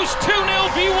left post, 2-0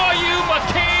 BYU.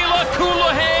 Michaela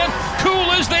Coulihan,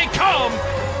 cool as they come.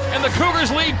 And the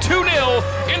Cougars lead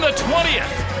 2-0 in the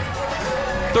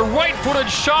 20th. The right-footed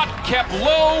shot kept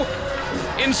low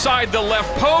inside the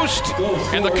left post.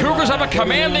 And the Cougars have a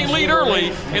commanding lead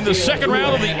early in the second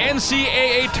round of the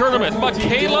NCAA tournament.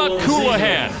 Michaela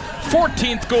Coulihan,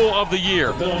 14th goal of the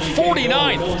year,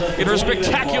 49th in her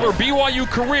spectacular BYU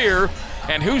career.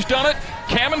 And who's done it?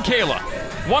 Cam and Kayla.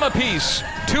 One apiece.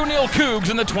 2-0 Cougs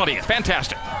in the 20th.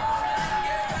 Fantastic.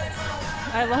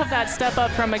 I love that step up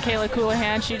from Michaela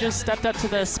Coulihan. She just stepped up to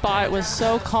the spot, was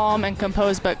so calm and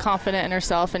composed but confident in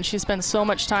herself, and she spent so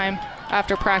much time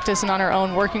after practice and on her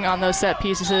own working on those set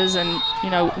pieces and, you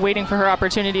know, waiting for her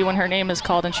opportunity when her name is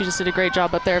called, and she just did a great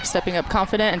job up there of stepping up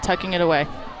confident and tucking it away.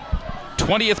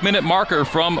 20th minute marker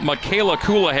from Michaela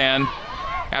Coulihan.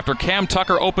 After Cam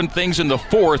Tucker opened things in the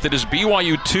fourth, it is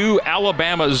BYU 2,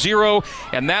 Alabama 0,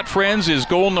 and that, friends, is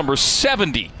goal number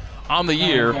 70 on the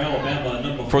year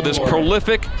for this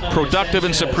prolific, productive,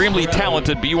 and supremely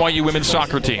talented BYU women's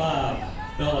soccer team.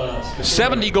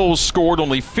 70 goals scored,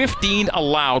 only 15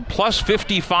 allowed, plus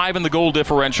 55 in the goal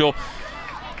differential.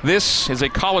 This is a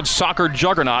college soccer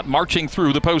juggernaut marching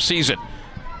through the postseason.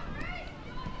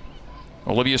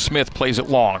 Olivia Smith plays it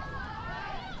long.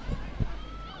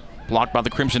 Blocked by the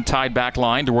Crimson Tide back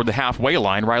line toward the halfway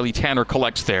line. Riley Tanner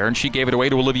collects there, and she gave it away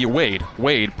to Olivia Wade.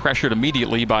 Wade pressured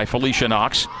immediately by Felicia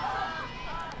Knox.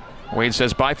 Wade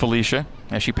says bye, Felicia,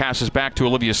 as she passes back to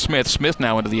Olivia Smith. Smith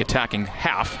now into the attacking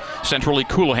half. Centrally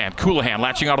Coulihan. Coulihan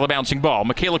latching out of the bouncing ball.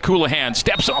 Michaela Coulihan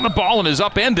steps on the ball and is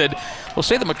upended. We'll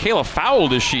say that Michaela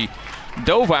fouled as she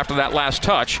dove after that last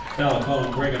touch.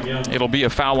 It'll be a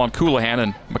foul on Coulihan,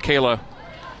 and Michaela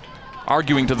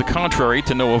arguing to the contrary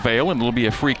to no avail, and it'll be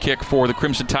a free kick for the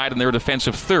Crimson Tide in their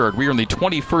defensive third. We are in the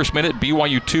 21st minute.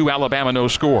 BYU 2, Alabama no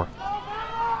score.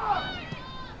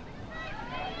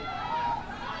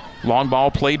 Long ball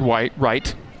played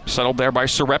right, settled there by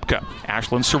Serepka.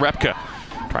 Ashlyn Serepka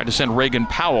tried to send Reagan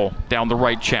Powell down the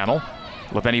right channel.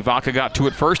 Leveni Vaca got to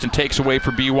it first and takes away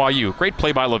for BYU. Great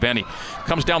play by Leveni.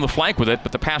 Comes down the flank with it,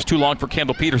 but the pass too long for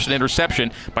Kendall Peterson.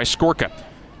 Interception by Skorka.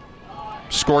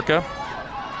 Skorka,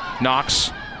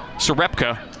 Knox,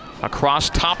 Serepka across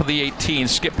top of the 18,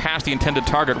 skip past the intended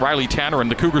target, Riley Tanner,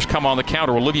 and the Cougars come on the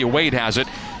counter. Olivia Wade has it,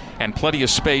 and plenty of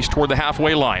space toward the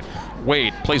halfway line.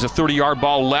 Wade plays a 30-yard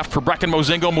ball left for Brecken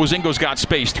Mozingo. Mozingo's got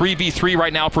space. 3v3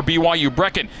 right now for BYU.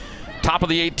 Brecken, top of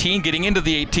the 18, getting into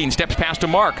the 18, steps past to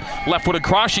Mark. Left-footed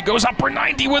cross, she goes up for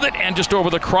 90 with it, and just over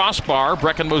the crossbar.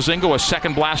 Brecken Mozingo, a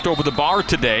second blast over the bar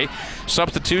today.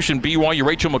 Substitution, BYU,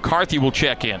 Rachel McCarthy will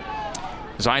check in.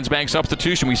 Zions Bank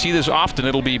substitution, we see this often.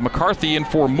 It'll be McCarthy in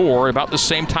for Moore. About the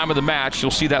same time of the match, you'll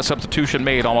see that substitution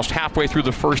made almost halfway through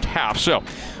the first half. So,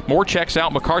 Moore checks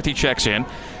out, McCarthy checks in.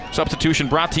 Substitution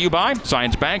brought to you by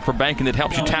Zions Bank. For banking that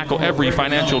helps you tackle every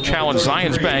financial challenge,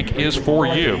 Zions Bank is for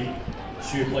you.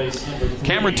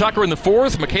 Cameron Tucker in the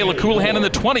fourth, Michaela Coulihan in the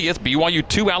 20th, BYU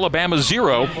 2, Alabama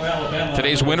 0.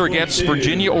 Today's winner gets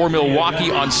Virginia or Milwaukee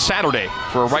on Saturday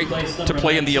for a right to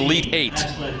play in the Elite Eight.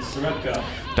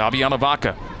 Daviana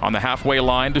Vaca on the halfway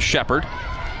line to Shepard.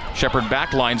 Shepard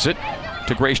backlines it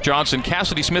to Grace Johnson.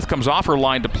 Cassidy Smith comes off her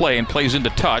line to play and plays into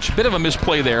touch. Bit of a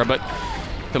misplay there, but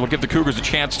it'll give the Cougars a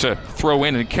chance to throw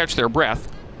in and catch their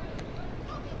breath.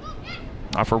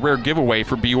 Off a rare giveaway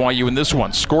for BYU in this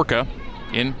one. Skorka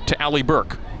in to Allie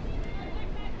Burke.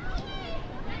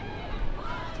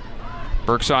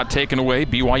 Burke saw it taken away.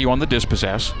 BYU on the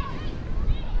dispossess.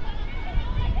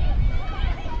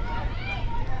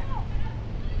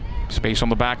 Space on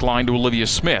the back line to Olivia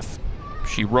Smith.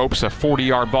 She ropes a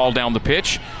 40-yard ball down the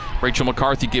pitch. Rachel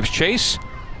McCarthy gives chase.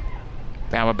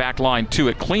 Bama back line to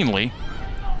it cleanly.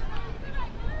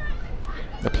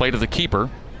 The play to the keeper,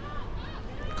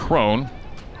 Crone,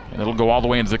 and it'll go all the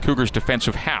way into the Cougars'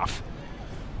 defensive half.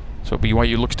 So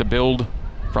BYU looks to build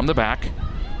from the back.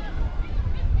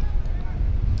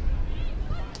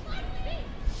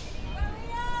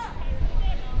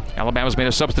 Alabama's made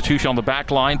a substitution on the back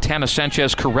line. Tana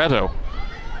Sanchez-Corretto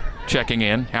checking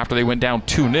in after they went down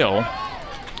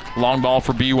 2-0. Long ball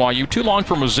for BYU. Too long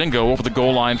for Mozingo over the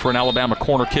goal line for an Alabama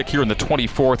corner kick here in the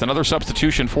 24th. Another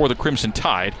substitution for the Crimson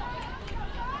Tide.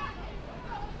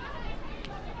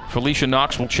 Felicia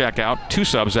Knox will check out. Two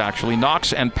subs, actually.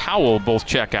 Knox and Powell both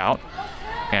check out.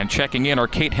 And checking in are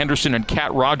Kate Henderson and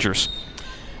Kat Rogers.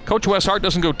 Coach Wes Hart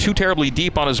doesn't go too terribly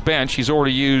deep on his bench. He's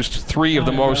already used 3 of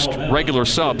the most regular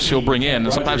subs he'll bring in.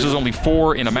 And sometimes there's only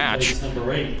 4 in a match.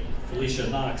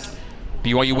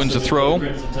 BYU wins the throw,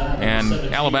 and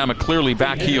Alabama clearly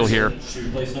back heel here.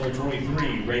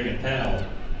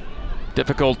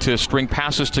 Difficult to string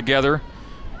passes together.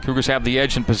 Cougars have the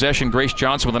edge in possession. Grace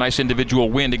Johnson with a nice individual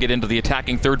win to get into the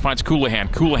attacking third. Finds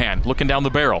Coulihan. Coulihan looking down the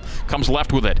barrel. Comes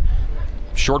left with it.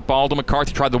 Short ball to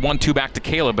McCarthy. Tried the 1-2 back to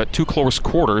Caleb, but 2 close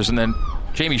quarters. And then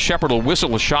Jamie Shepard will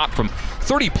whistle a shot from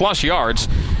 30-plus yards.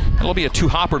 It'll be a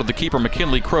 2-hopper to the keeper,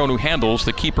 McKinley Crone, who handles.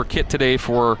 The keeper kit today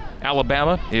for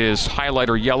Alabama is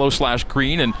highlighter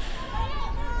yellow/green. And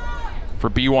for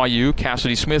BYU,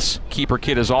 Cassidy Smith's keeper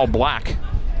kit is all black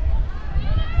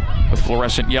with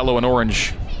fluorescent yellow and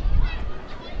orange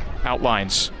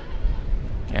outlines.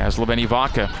 As Leveni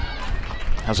Vaca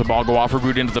has the ball go off her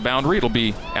boot into the boundary. It'll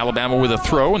be Alabama with a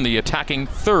throw in the attacking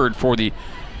third for the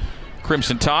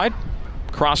Crimson Tide.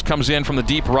 Cross comes in from the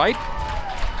deep right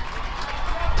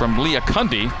from Leah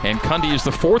Cundy, and Cundy is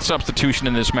the 4th substitution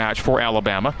in this match for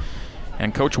Alabama.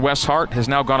 And Coach Wes Hart has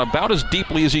now gone about as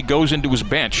deeply as he goes into his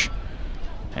bench,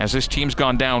 as this team's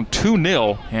gone down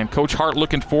 2-0, and Coach Hart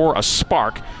looking for a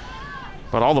spark.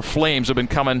 But all the flames have been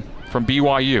coming from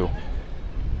BYU.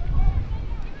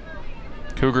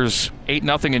 Cougars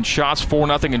 8-0 in shots,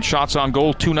 4-0 in shots on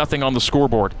goal, 2-0 on the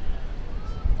scoreboard.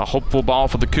 A hopeful ball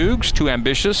for the Cougs, too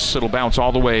ambitious. It'll bounce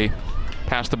all the way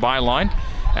past the byline.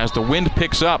 As the wind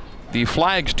picks up, the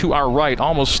flags to our right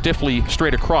almost stiffly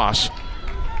straight across.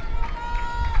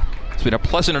 It's been a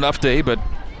pleasant enough day, but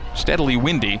steadily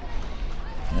windy.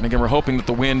 And again, we're hoping that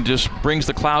the wind just brings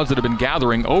the clouds that have been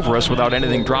gathering over us without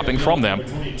anything dropping from them.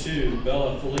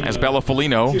 As Bella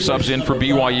Folino subs in for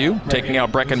BYU, taking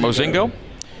out Brecken Mozingo.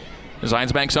 The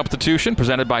Zions Bank substitution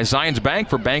presented by Zions Bank,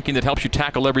 for banking that helps you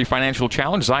tackle every financial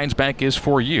challenge. Zions Bank is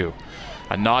for you.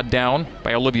 A nod down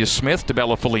by Olivia Smith to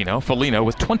Bella Folino. Folino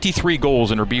with 23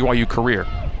 goals in her BYU career.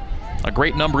 A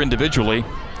great number individually,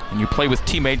 and you play with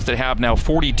teammates that have now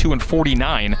 42 and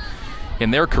 49 in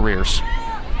their careers.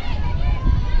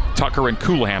 Tucker and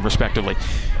Coulihan, respectively.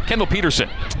 Kendall Peterson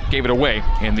gave it away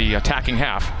in the attacking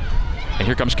half. And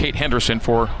here comes Kate Henderson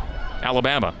for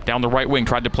Alabama. Down the right wing,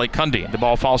 tried to play Cundy. The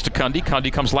ball falls to Cundy.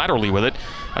 Cundy comes laterally with it.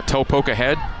 A toe poke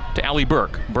ahead to Allie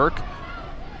Burke. Burke,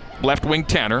 left wing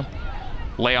Tanner.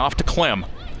 Lay off to Clem.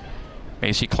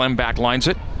 Macy Clem backlines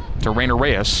it to Raina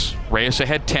Reyes. Reyes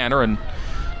ahead Tanner, and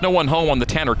no one home on the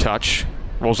Tanner touch.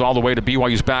 Rolls all the way to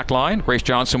BYU's back line. Grace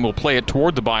Johnson will play it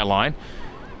toward the byline.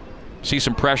 See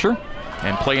some pressure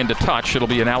and play into touch. It'll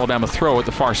be an Alabama throw at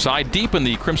the far side, deep in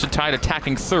the Crimson Tide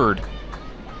attacking third.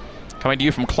 Coming to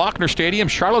you from Klockner Stadium,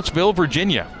 Charlottesville,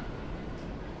 Virginia.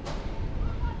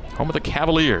 Home of the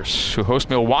Cavaliers, who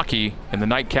host Milwaukee in the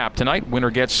nightcap tonight.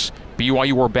 Winner gets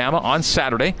BYU or Bama on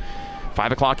Saturday,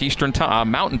 5 o'clock Eastern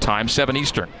Mountain Time, 7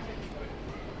 Eastern.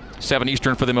 7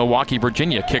 Eastern for the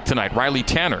Milwaukee-Virginia kick tonight. Riley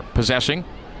Tanner possessing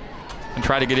and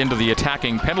try to get into the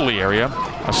attacking penalty area.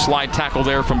 A slide tackle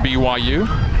there from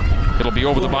BYU. It'll be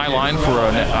over the byline for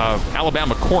an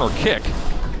Alabama corner kick.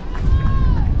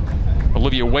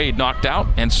 Olivia Wade knocked out,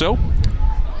 and so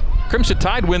Crimson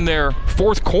Tide win their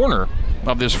 4th corner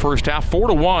of this first half.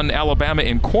 4-1 Alabama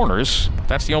in corners.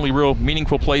 That's the only real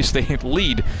meaningful place they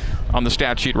lead on the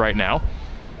stat sheet right now.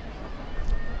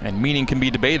 And meaning can be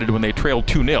debated when they trail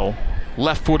 2-0.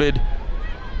 Left-footed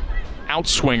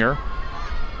outswinger,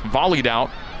 volleyed out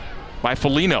by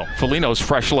Folino. Folino's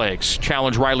fresh legs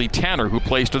challenge Riley Tanner, who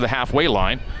plays to the halfway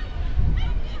line,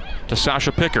 to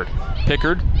Sasha Pickard.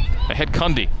 Pickard ahead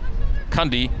Cundy.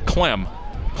 Cundy, Clem.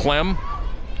 Clem,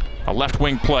 a left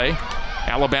wing play.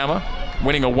 Alabama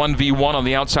winning a 1v1 on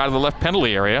the outside of the left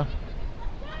penalty area.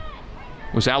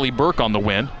 It was Allie Burke on the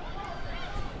win.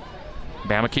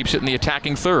 Bama keeps it in the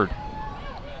attacking third.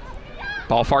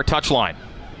 Ball far touchline.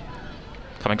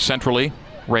 Coming centrally,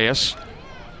 Reyes.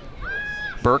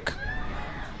 Burke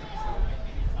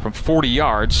from 40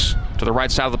 yards to the right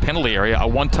side of the penalty area. A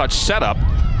one-touch setup.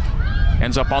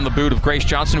 Ends up on the boot of Grace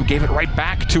Johnson, who gave it right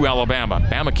back to Alabama.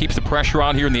 Bama keeps the pressure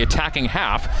on here in the attacking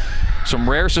half. Some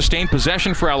rare sustained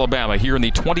possession for Alabama here in the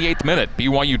 28th minute.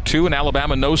 BYU 2 and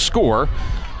Alabama no score.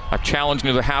 A challenge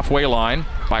near the halfway line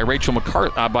by Rachel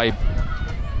McCarthy, by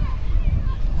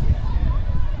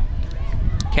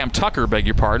Cam Tucker, beg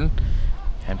your pardon,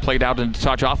 and played out into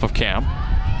touch off of Cam.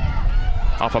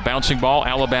 Off a bouncing ball,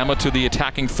 Alabama to the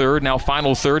attacking third, now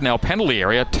final third, now penalty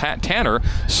area. Tanner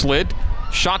slid,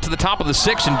 shot to the top of the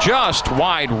 6 and just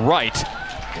wide right.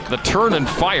 The turn and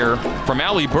fire from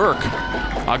Allie Burke.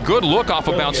 A good look off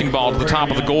a bouncing ball to the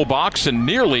top of the goal box, and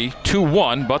nearly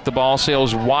 2-1, but the ball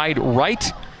sails wide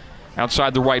right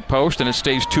outside the right post, and it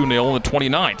stays 2-0 in the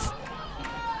 29th.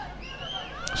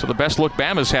 So the best look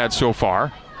Bama's had so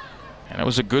far. And it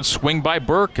was a good swing by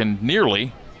Burke and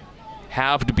nearly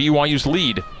halved BYU's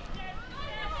lead.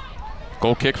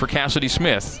 Goal kick for Cassidy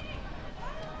Smith.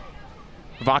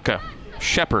 Vaca,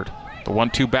 Shepard, the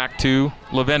 1-2 back to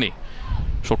Leveni.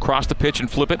 She'll cross the pitch and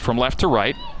flip it from left to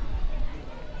right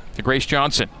to Grace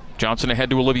Johnson. Johnson ahead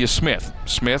to Olivia Smith.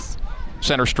 Smith,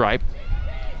 center stripe.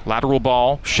 Lateral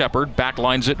ball, Shepard,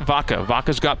 backlines it, Vaca.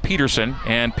 Vaca's got Peterson,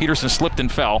 and Peterson slipped and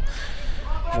fell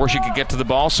before she could get to the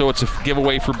ball, so it's a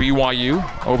giveaway for BYU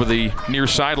over the near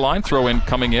sideline. Throw in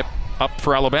coming up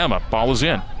for Alabama. Ball is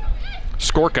in.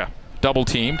 Skorka, double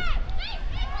teamed.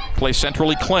 Play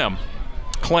centrally, Clem.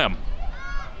 Clem.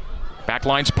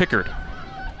 Backlines Pickard.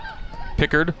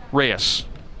 Pickard, Reyes.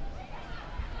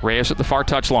 Reyes at the far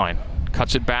touchline.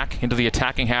 cuts it back into the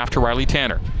attacking half to Riley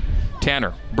Tanner.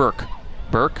 Tanner, Burke,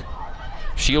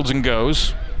 shields and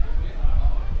goes.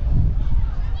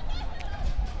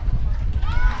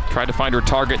 Tried to find her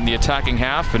target in the attacking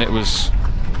half, and it was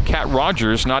Kat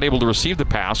Rogers not able to receive the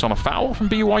pass on a foul from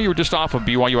BYU, or just off of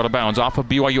BYU out of bounds. Off of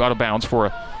BYU out of bounds for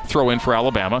a throw in for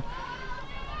Alabama.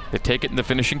 They take it in the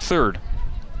finishing third.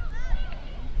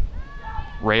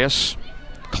 Reyes,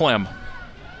 Clem.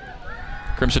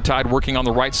 Crimson Tide working on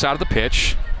the right side of the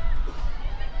pitch.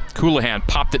 Coulihan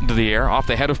popped it into the air off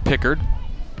the head of Pickard.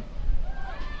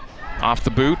 Off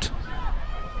the boot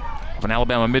of an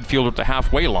Alabama midfielder at the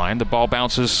halfway line. The ball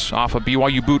bounces off a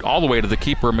BYU boot all the way to the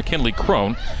keeper, McKinley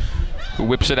Crone, who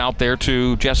whips it out there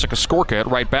to Jessica Skorka at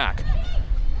right back.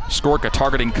 Skorka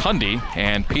targeting Cundy,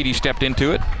 and Petey stepped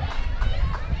into it.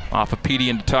 Off of Petey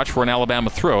into touch for an Alabama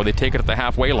throw. They take it at the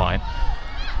halfway line.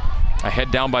 A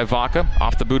head down by Vaca,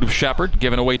 off the boot of Shepard,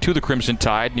 given away to the Crimson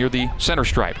Tide near the center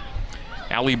stripe.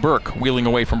 Allie Burke wheeling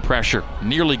away from pressure.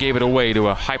 Nearly gave it away to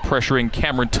a high-pressuring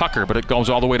Cameron Tucker, but it goes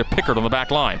all the way to Pickard on the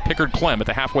back line. Pickard Clem at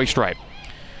the halfway stripe.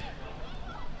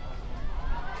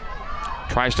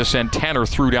 Tries to send Tanner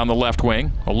through down the left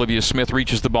wing. Olivia Smith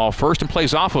reaches the ball first and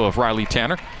plays off of Riley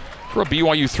Tanner for a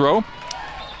BYU throw.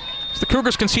 So the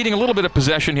Cougars conceding a little bit of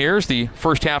possession here as the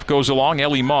first half goes along.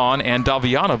 Ellie Mon and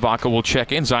Daviana Vaca will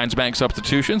check in. Zions Bank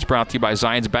substitutions brought to you by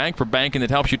Zions Bank. For banking that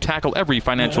helps you tackle every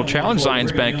financial challenge,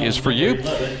 Zions Bank is for you.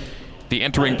 The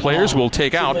entering players will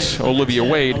take out Olivia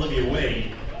Wade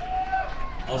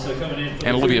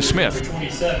and Olivia Smith.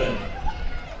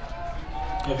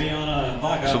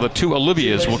 So the two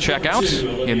Olivias will check out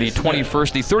in the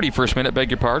 31st minute,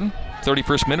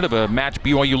 31st minute of a match.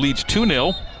 BYU leads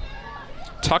 2-0.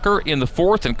 Tucker in the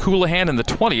 4th and Coulihan in the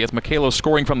 20th. Michaela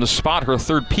scoring from the spot, her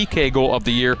third PK goal of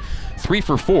the year, 3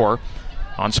 for 4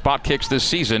 on spot kicks this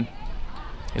season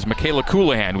is Michaela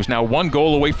Coulihan, who's now 1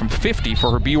 goal away from 50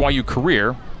 for her BYU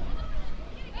career.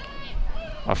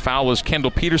 A foul as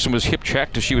Kendall Peterson was hip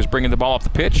checked as she was bringing the ball off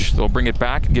the pitch. They'll bring it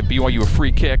back and give BYU a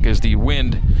free kick as the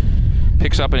wind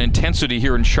picks up an intensity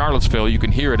here in Charlottesville. You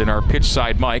can hear it in our pitch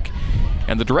side mic.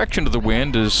 And the direction of the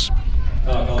wind is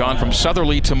gone from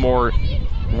southerly to more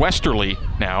westerly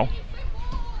now.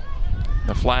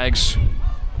 The flags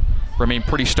remain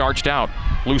pretty starched out.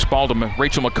 Loose ball to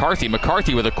Rachel McCarthy.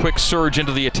 McCarthy with a quick surge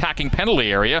into the attacking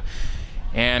penalty area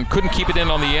and couldn't keep it in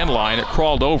on the end line. It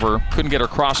crawled over, couldn't get her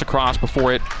cross across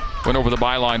before it went over the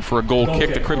byline for a goal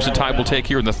kick. The Crimson Tide will take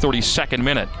here in the 32nd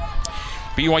minute.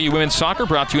 BYU Women's Soccer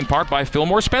brought to you in part by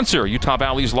Fillmore Spencer, Utah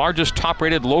Valley's largest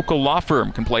top-rated local law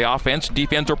firm. Can play offense,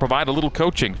 defense, or provide a little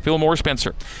coaching. Fillmore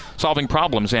Spencer, solving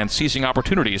problems and seizing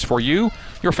opportunities for you,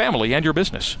 your family, and your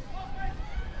business.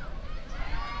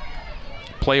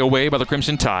 Play away by the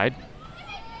Crimson Tide.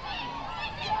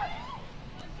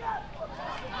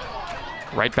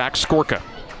 Right back Skorka.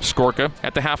 Skorka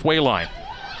at the halfway line.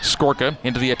 Skorka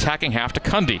into the attacking half to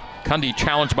Cundy. Cundy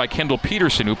challenged by Kendall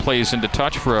Peterson, who plays into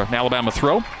touch for an Alabama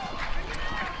throw.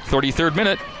 33rd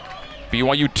minute.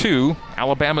 BYU 2,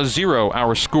 Alabama 0,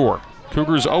 our score.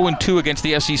 Cougars 0-2 against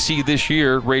the SEC this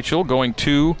year, Rachel, going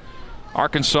to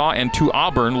Arkansas and to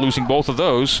Auburn, losing both of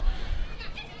those.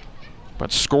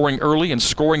 But scoring early and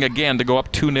scoring again to go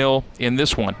up 2-0 in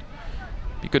this one.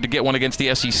 Be good to get one against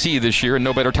the SEC this year, and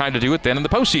no better time to do it than in the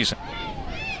postseason.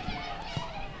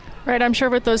 Right, I'm sure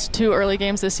with those two early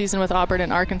games this season with Auburn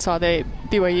and Arkansas,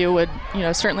 BYU would,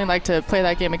 certainly like to play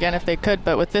that game again if they could.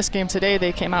 But with this game today,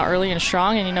 they came out early and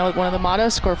strong, and one of the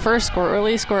mottos: score first, score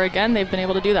early, score again. They've been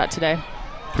able to do that today.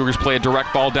 Cougars play a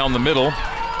direct ball down the middle.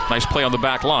 Nice play on the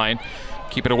back line.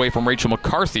 Keep it away from Rachel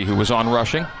McCarthy, who was on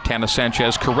rushing. Tana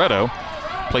Sanchez-Corretto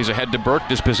plays ahead to Burke,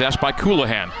 dispossessed by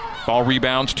Coulihan. Ball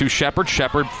rebounds to Shepard.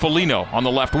 Shepard, Foligno on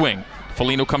the left wing.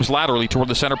 Foligno comes laterally toward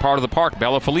the center part of the park.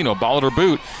 Bella Foligno, ball at her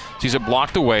boot. Sees it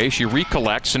blocked away. She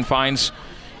recollects and finds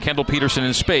Kendall Peterson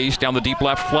in space down the deep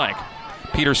left flank.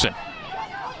 Peterson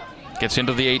gets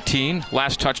into the 18.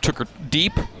 Last touch took her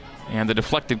deep, and the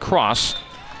deflected cross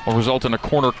will result in a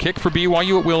corner kick for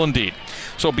BYU. It will indeed.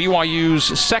 So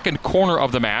BYU's second corner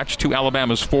of the match to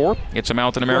Alabama's 4. It's a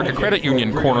Mountain America Credit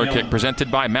Union corner kick presented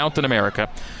by Mountain America,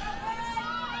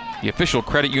 the official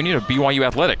credit union of BYU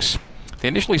Athletics. They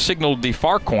initially signaled the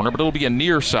far corner, but it'll be a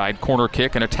near side corner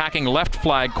kick, an attacking left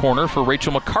flag corner for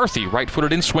Rachel McCarthy,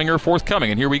 right-footed in-swinger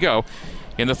forthcoming. And here we go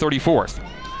in the 34th.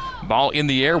 Ball in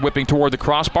the air, whipping toward the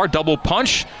crossbar, double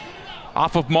punch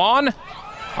off of Mon,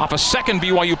 off a second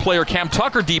BYU player, Cam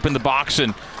Tucker, deep in the box,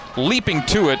 and leaping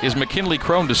to it is McKinley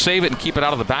Crone to save it and keep it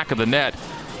out of the back of the net.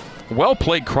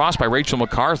 Well-played cross by Rachel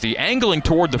McCarthy, angling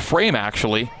toward the frame,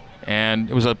 actually, and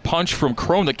it was a punch from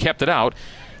Crone that kept it out.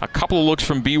 A couple of looks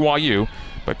from BYU,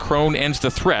 but Crone ends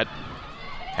the threat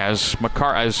as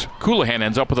Coulihan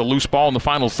ends up with a loose ball in the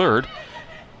final third.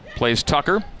 Plays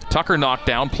Tucker. Tucker knocked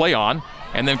down, play on.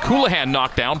 And then Coulihan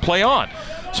knocked down, play on.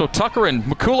 So Tucker and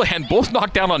McCoulihan both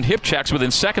knocked down on hip checks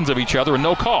within seconds of each other and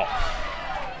no call.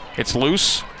 It's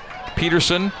loose.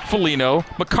 Peterson, Foligno,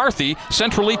 McCarthy,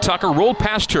 centrally Tucker rolled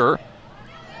past her.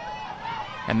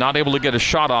 And not able to get a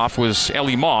shot off was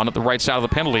Ellie Mon at the right side of the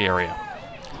penalty area.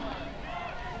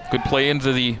 Good play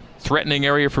into the threatening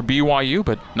area for BYU,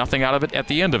 but nothing out of it at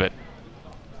the end of it.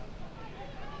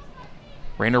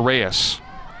 Rainer Reyes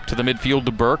to the midfield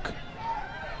to Burke.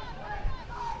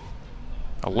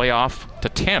 A layoff to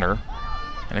Tanner,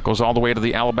 and it goes all the way to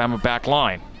the Alabama back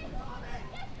line.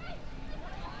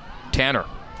 Tanner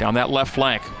down that left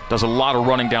flank, does a lot of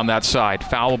running down that side.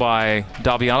 Foul by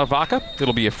Daviana Vaca.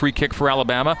 It'll be a free kick for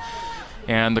Alabama,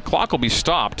 and the clock will be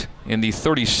stopped in the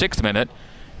 36th minute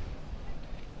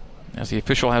as the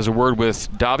official has a word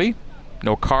with Davi.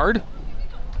 No card,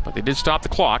 but they did stop the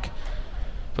clock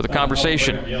for the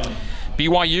conversation.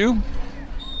 BYU,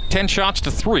 10 shots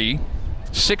to 3.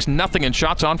 6-0 in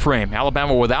shots on frame.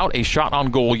 Alabama without a shot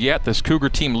on goal yet. This Cougar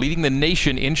team leading the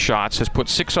nation in shots has put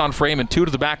 6 on frame and 2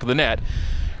 to the back of the net.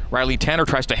 Riley Tanner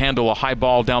tries to handle a high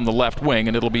ball down the left wing,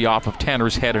 and it'll be off of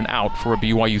Tanner's head and out for a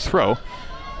BYU throw.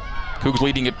 Cougs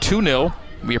leading at 2-0.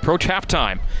 We approach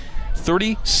halftime.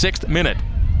 36th minute.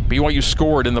 BYU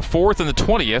scored in the 4th and the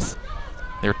 20th.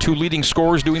 Their 2 leading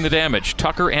scorers doing the damage,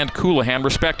 Tucker and Coulihan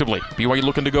respectively. BYU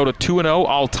looking to go to 2-0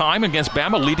 all-time against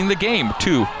Bama, leading the game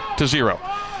 2-0.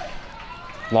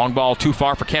 Long ball too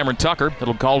far for Cameron Tucker.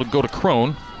 It'll go to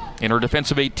Crone in her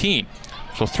defensive 18.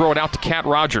 So throw it out to Kat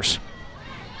Rogers.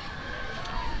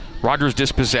 Rogers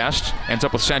dispossessed, ends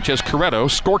up with Sanchez Corretto.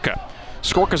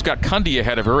 Skorka's got Cundy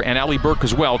ahead of her and Ali Burke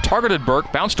as well. Targeted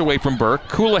Burke, bounced away from Burke.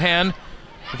 Coulihan,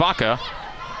 Vaca,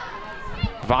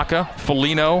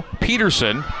 Foligno,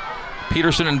 Peterson.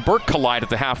 Peterson and Burke collide at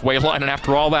the halfway line, and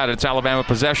after all that, it's Alabama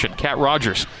possession. Kat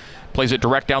Rogers plays it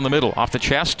direct down the middle, off the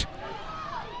chest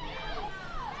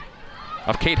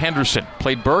of Kate Henderson.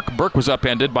 Played Burke. Burke was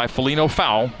upended by Foligno.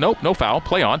 Foul. Nope, no foul.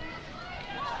 Play on.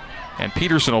 And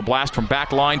Peterson will blast from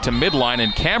back line to midline,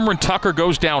 and Cameron Tucker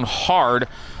goes down hard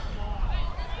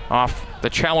off the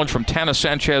challenge from Tana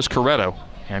Sanchez Corretto.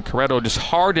 And Corretto just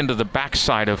hard into the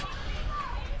backside of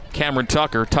Cameron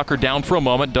Tucker. Tucker down for a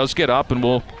moment, does get up and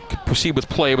will proceed with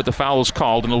play, but the foul is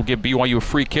called, and it'll give BYU a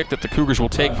free kick that the Cougars will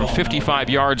take from 55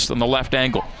 yards on the left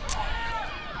angle.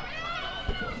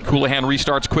 Coulihan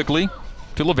restarts quickly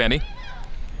to Leveni.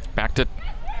 Back to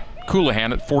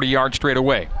Coulihan at 40 yards straight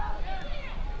away.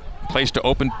 Plays to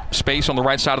open space on the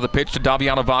right side of the pitch to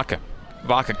Daviana Vaca.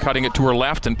 Vaca cutting it to her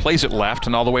left and plays it left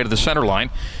and all the way to the center line.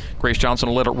 Grace Johnson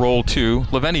will let it roll to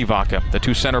Leveni Vaca. The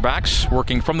 2 center backs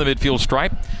working from the midfield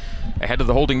stripe. Ahead of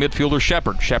the holding midfielder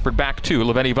Shepard. Shepard back to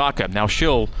Leveni Vaca. Now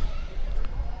she'll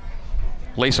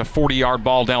lace a 40-yard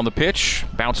ball down the pitch.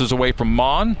 Bounces away from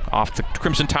Mon. Off the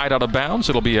Crimson Tide out of bounds.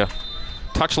 It'll be a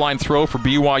touchline throw for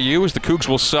BYU as the Cougs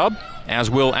will sub,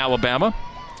 as will Alabama.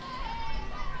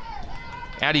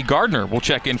 Addie Gardner will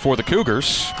check in for the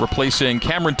Cougars, replacing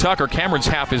Cameron Tucker. Cameron's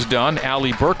half is done.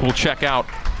 Allie Burke will check out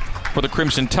for the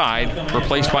Crimson Tide,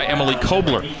 replaced by Emily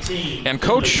Kobler. And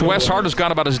Coach Wes Hart has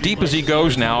gone about as deep as he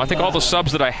goes now. I think all the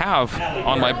subs that I have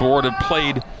on my board have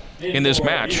played in this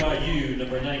match.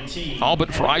 All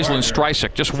but for Aislinn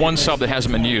Streisik, just one sub that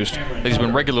hasn't been used, that he's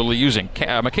been regularly using.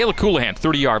 Michaela Coulihan,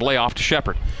 30-yard layoff to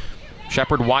Shepard.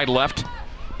 Shepard wide left,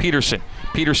 Peterson.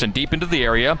 Peterson deep into the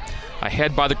area,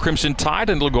 ahead by the Crimson Tide,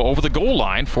 and it'll go over the goal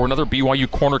line for another BYU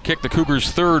corner kick. The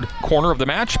Cougars' 3rd corner of the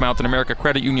match. Mountain America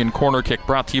Credit Union corner kick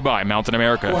brought to you by Mountain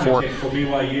America. For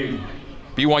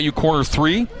BYU corner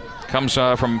 3 comes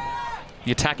from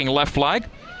the attacking left flag.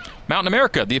 Mountain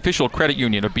America, the official credit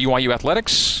union of BYU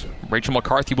Athletics. Rachel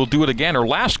McCarthy will do it again. Her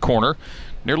last corner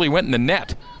nearly went in the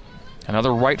net.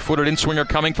 Another right-footed in-swinger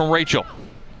coming from Rachel.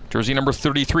 Jersey number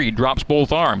 33 drops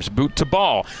both arms, boot to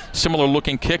ball. Similar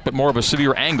looking kick, but more of a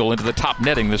severe angle into the top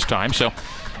netting this time. So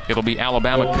it'll be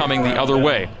Alabama coming the other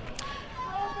way.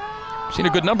 Seen a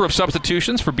good number of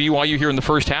substitutions for BYU here in the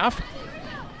first half.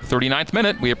 39th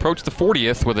minute, we approach the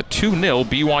 40th with a 2-0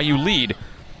 BYU lead.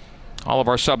 All of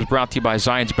our subs brought to you by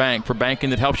Zions Bank. For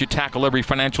banking that helps you tackle every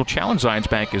financial challenge, Zions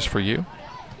Bank is for you.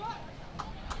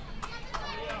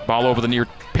 Ball over the near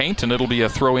paint, and it'll be a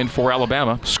throw in for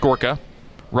Alabama. Skorka.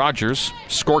 Rogers,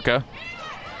 Skorka,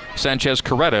 Sanchez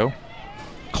Corretto,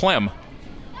 Clem,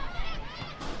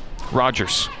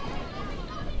 Rogers,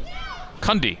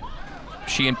 Cundy.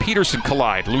 She and Peterson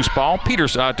collide. Loose ball.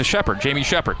 To Shepard, Jamie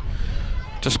Shepard.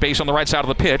 To space on the right side of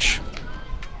the pitch.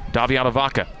 Daviana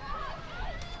Vaca.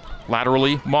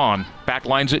 Laterally, Mon.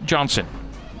 Backlines it, Johnson.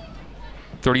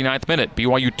 39th minute,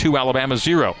 BYU 2, Alabama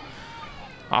 0.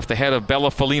 Off the head of Bella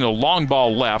Felino, long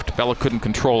ball left. Bella couldn't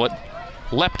control it.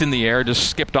 Leapt in the air, just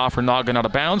skipped off her noggin out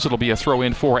of bounds. It'll be a throw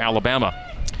in for Alabama.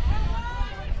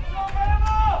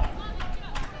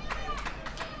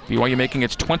 BYU making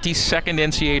its 22nd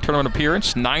NCAA tournament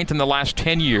appearance, 9th in the last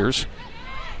 10 years.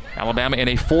 Alabama in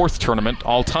a 4th tournament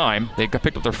all time. They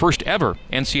picked up their first ever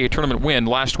NCAA tournament win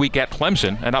last week at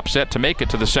Clemson, an upset to make it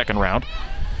to the second round.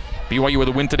 BYU with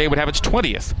a win today would have its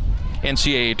 20th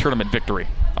NCAA tournament victory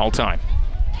all time.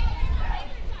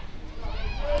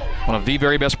 One of the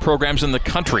very best programs in the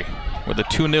country with a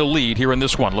 2-0 lead here in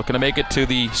this one. Looking to make it to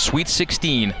the Sweet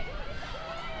 16.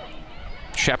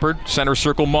 Shepard, center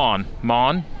circle, Mon.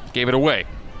 Mon gave it away.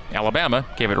 Alabama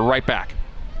gave it right back.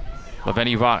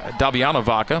 Daviana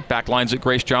Vaca backlines it.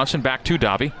 Grace Johnson back to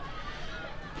Davi.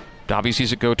 Davi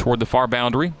sees it go toward the far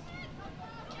boundary.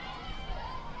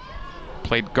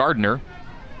 Played Gardner.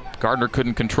 Gardner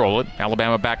couldn't control it.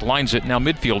 Alabama backlines it. Now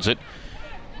midfields it.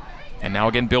 And now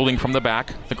again building from the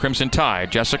back, the Crimson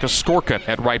Tide. Jessica Skorka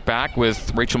at right back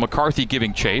with Rachel McCarthy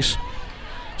giving chase.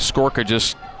 Skorka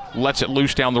just lets it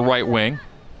loose down the right wing.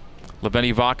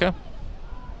 Leveni Vaca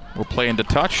will play into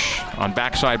touch on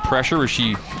backside pressure as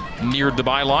she neared the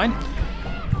byline.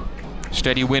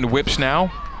 Steady wind whips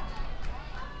now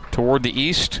toward the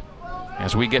east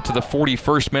as we get to the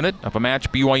 41st minute of a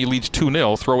match. BYU leads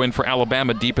 2-0. Throw in for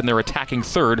Alabama deep in their attacking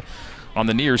third on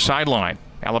the near sideline.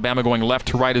 Alabama going left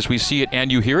to right as we see it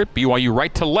and you hear it. BYU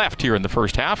right to left here in the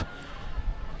first half.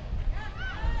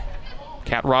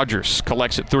 Kat Rogers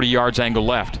collects it 30 yards angle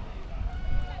left.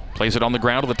 Plays it on the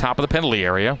ground at the top of the penalty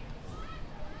area.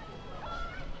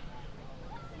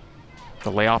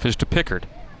 The layoff is to Pickard.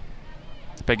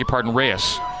 Beg your pardon,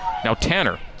 Reyes. Now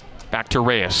Tanner. Back to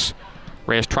Reyes.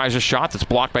 Reyes tries a shot that's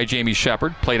blocked by Jamie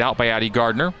Shepard. Played out by Addie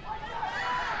Gardner.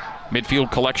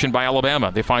 Midfield collection by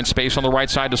Alabama. They find space on the right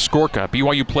side to Skorka.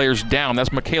 BYU players down.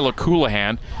 That's Michaela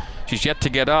Coulihan. She's yet to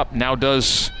get up. Now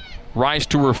does rise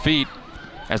to her feet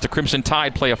as the Crimson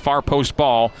Tide play a far post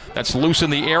ball that's loose in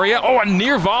the area. Oh, a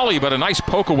near volley, but a nice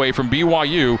poke away from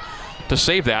BYU to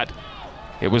save that.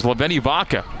 It was Leveni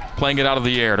Vaca playing it out of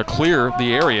the air to clear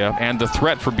the area and the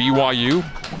threat for BYU.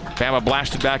 Bama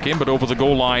blasted back in, but over the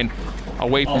goal line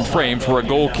away from frame for a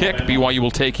goal kick. BYU will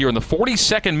take here in the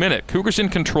 42nd minute. Cougars in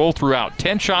control throughout.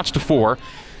 10 shots to 4.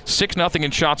 6-0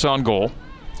 in shots on goal.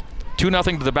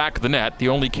 2-0 to the back of the net. The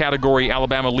only category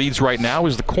Alabama leads right now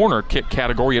is the corner kick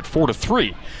category at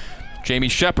 4-3. Jamie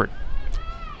Shepard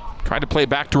tried to play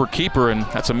back to her keeper, and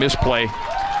that's a misplay.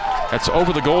 That's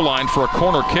over the goal line for a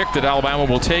corner kick that Alabama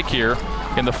will take here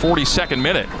in the 42nd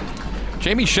minute.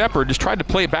 Jamie Shepard just tried to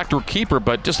play it back to her keeper,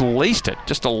 but just laced it.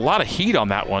 Just a lot of heat on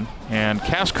that one. And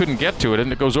Cass couldn't get to it,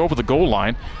 and it goes over the goal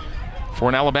line for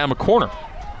an Alabama corner.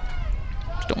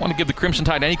 Just don't want to give the Crimson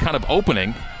Tide any kind of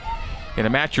opening in a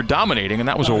match you're dominating, and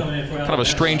that was kind of a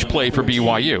strange play for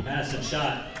BYU.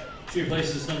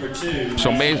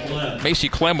 So Macy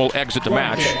Clem will exit the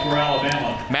match.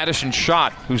 Madison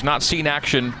Schott, who's not seen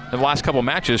action in the last couple of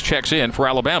matches, checks in for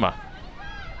Alabama.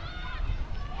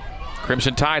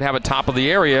 Crimson Tide have it top of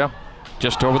the area,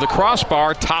 just over the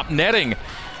crossbar, top netting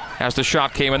as the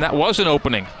shot came in. That was an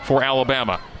opening for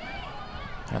Alabama.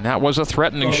 And that was a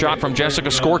threatening shot from Jessica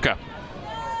Skorka.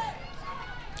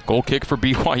 Goal kick for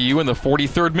BYU in the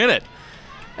 43rd minute.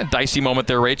 A dicey moment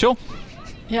there, Rachel.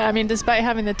 Yeah, I mean, despite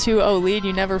having the 2-0 lead,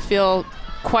 you never feel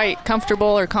quite comfortable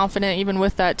or confident even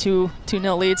with that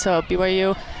 2-0 lead. So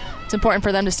BYU, it's important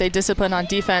for them to stay disciplined on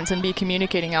defense and be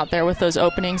communicating out there with those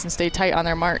openings and stay tight on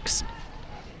their marks.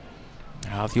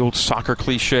 The old soccer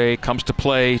cliche comes to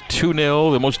play.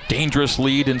 2-0, the most dangerous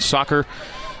lead in soccer.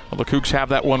 Well, the Cougs have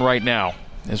that one right now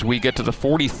as we get to the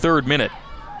 43rd minute.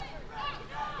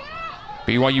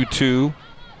 BYU 2,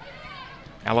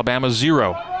 Alabama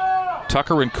 0.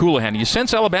 Tucker and Coulihan. You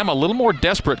sense Alabama a little more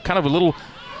desperate, kind of a little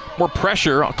more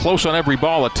pressure, close on every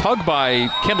ball. A tug by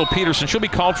Kendall Peterson. She'll be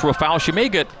called for a foul. She may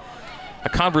get a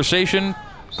conversation.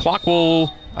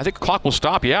 I think the clock will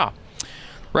stop, yeah.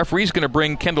 Referee's going to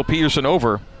bring Kendall Peterson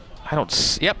over.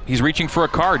 Yep, he's reaching for a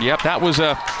card. Yep, that was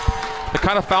the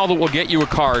kind of foul that will get you a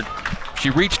card. She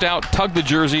reached out, tugged the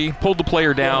jersey, pulled the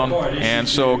player down, and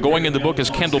so going in the book is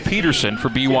Kendall Peterson for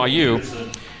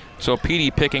BYU. So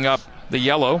Petey picking up the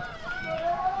yellow,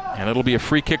 and it'll be a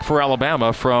free kick for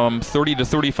Alabama from 30 to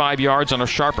 35 yards on a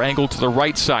sharp angle to the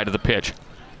right side of the pitch.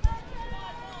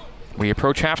 We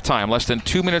approach halftime, less than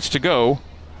 2 minutes to go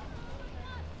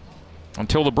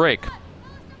until the break.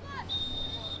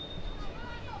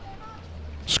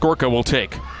 Skorka will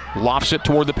take, lofts it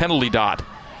toward the penalty dot.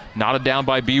 Knotted down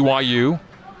by BYU.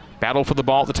 Battle for the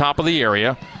ball at the top of the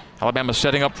area. Alabama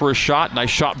setting up for a shot.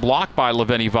 Nice shot blocked by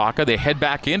Leveni Vaca. They head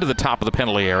back into the top of the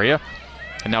penalty area.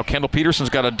 And now Kendall Peterson's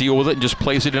got to deal with it and just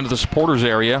plays it into the supporters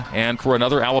area. And for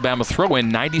another Alabama throw-in,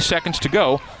 90 seconds to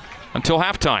go until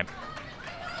halftime.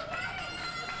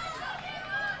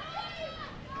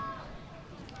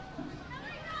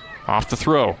 Off the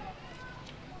throw.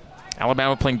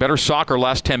 Alabama playing better soccer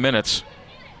last 10 minutes.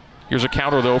 Here's a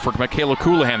counter, though, for Michaela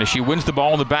Coulihan as she wins the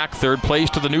ball in the back third, plays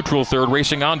to the neutral third.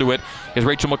 Racing onto it is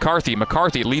Rachel McCarthy.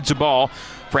 McCarthy leads the ball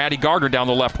for Addie Gardner down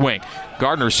the left wing.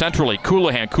 Gardner centrally.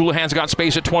 Coulihan's got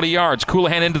space at 20 yards.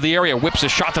 Coulihan into the area, whips a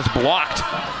shot that's blocked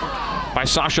by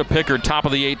Sasha Pickard, top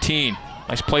of the 18.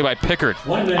 Nice play by Pickard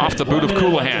off the boot of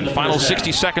Coulihan. Final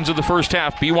 60 seconds of the first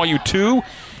half. BYU 2,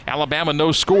 Alabama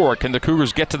no score. Can the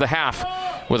Cougars get to the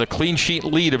half with a clean sheet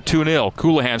lead of 2-0?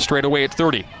 Coulihan straight away at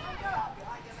 30.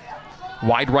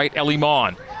 Wide right, Ellie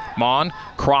Mon. Mon,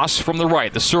 cross from the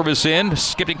right. The service in,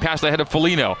 skipping past the head of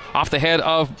Foligno. Off the head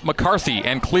of McCarthy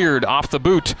and cleared off the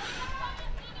boot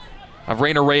of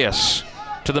Reina Reyes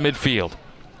to the midfield.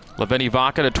 Leveni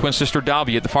Vaca to twin sister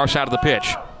Davia at the far side of the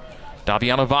pitch.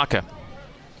 Daviana Vaca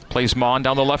plays Mon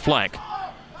down the left flank.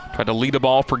 Tried to lead a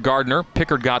ball for Gardner.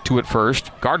 Pickard got to it first.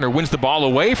 Gardner wins the ball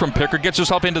away from Pickard, gets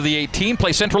herself into the 18,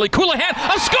 plays centrally. Coulihan,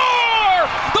 a score!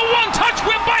 The one-touch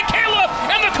whip by Caleb,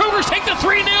 and the Cougars take the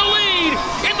 3-0 lead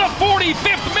in the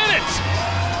 45th minute.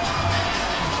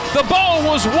 The ball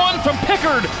was won from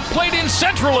Pickard, played in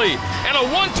centrally, and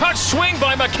a one-touch swing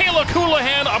by Michaela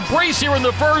Coulihan, a brace here in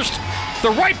the first.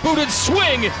 The right-booted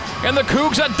swing, and the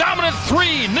Cougs a dominant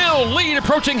 3-0 lead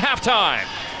approaching halftime.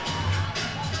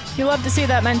 You love to see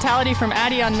that mentality from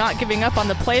Addie on not giving up on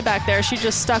the play back there. She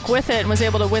just stuck with it and was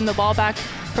able to win the ball back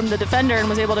from the defender and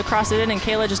was able to cross it in. And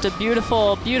Kayla just a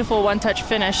beautiful, beautiful one-touch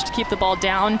finish to keep the ball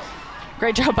down.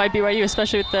 Great job by BYU,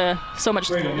 especially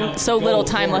with so little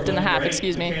time left in the half,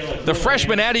 The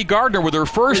freshman Addie Gardner with her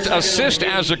first assist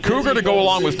as a Cougar to go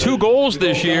along with 2 goals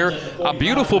this year. A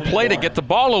beautiful play to get the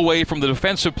ball away from the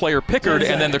defensive player Pickard,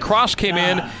 and then the cross came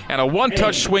in and a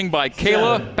one-touch swing by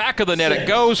Kayla. Back of the net it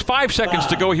goes. 5 seconds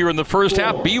to go here in the first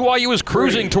half. BYU is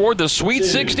cruising toward the Sweet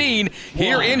 16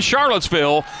 here in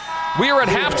Charlottesville. We are at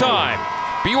halftime.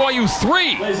 BYU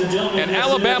 3 and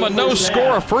Alabama no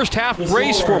score. A first half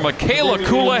brace for Michaela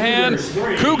Coulihan.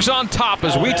 Cougs on top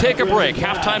as we take a break.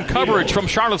 Halftime coverage from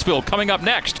Charlottesville coming up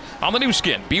next on the new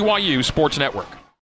skin, BYU Sports Network.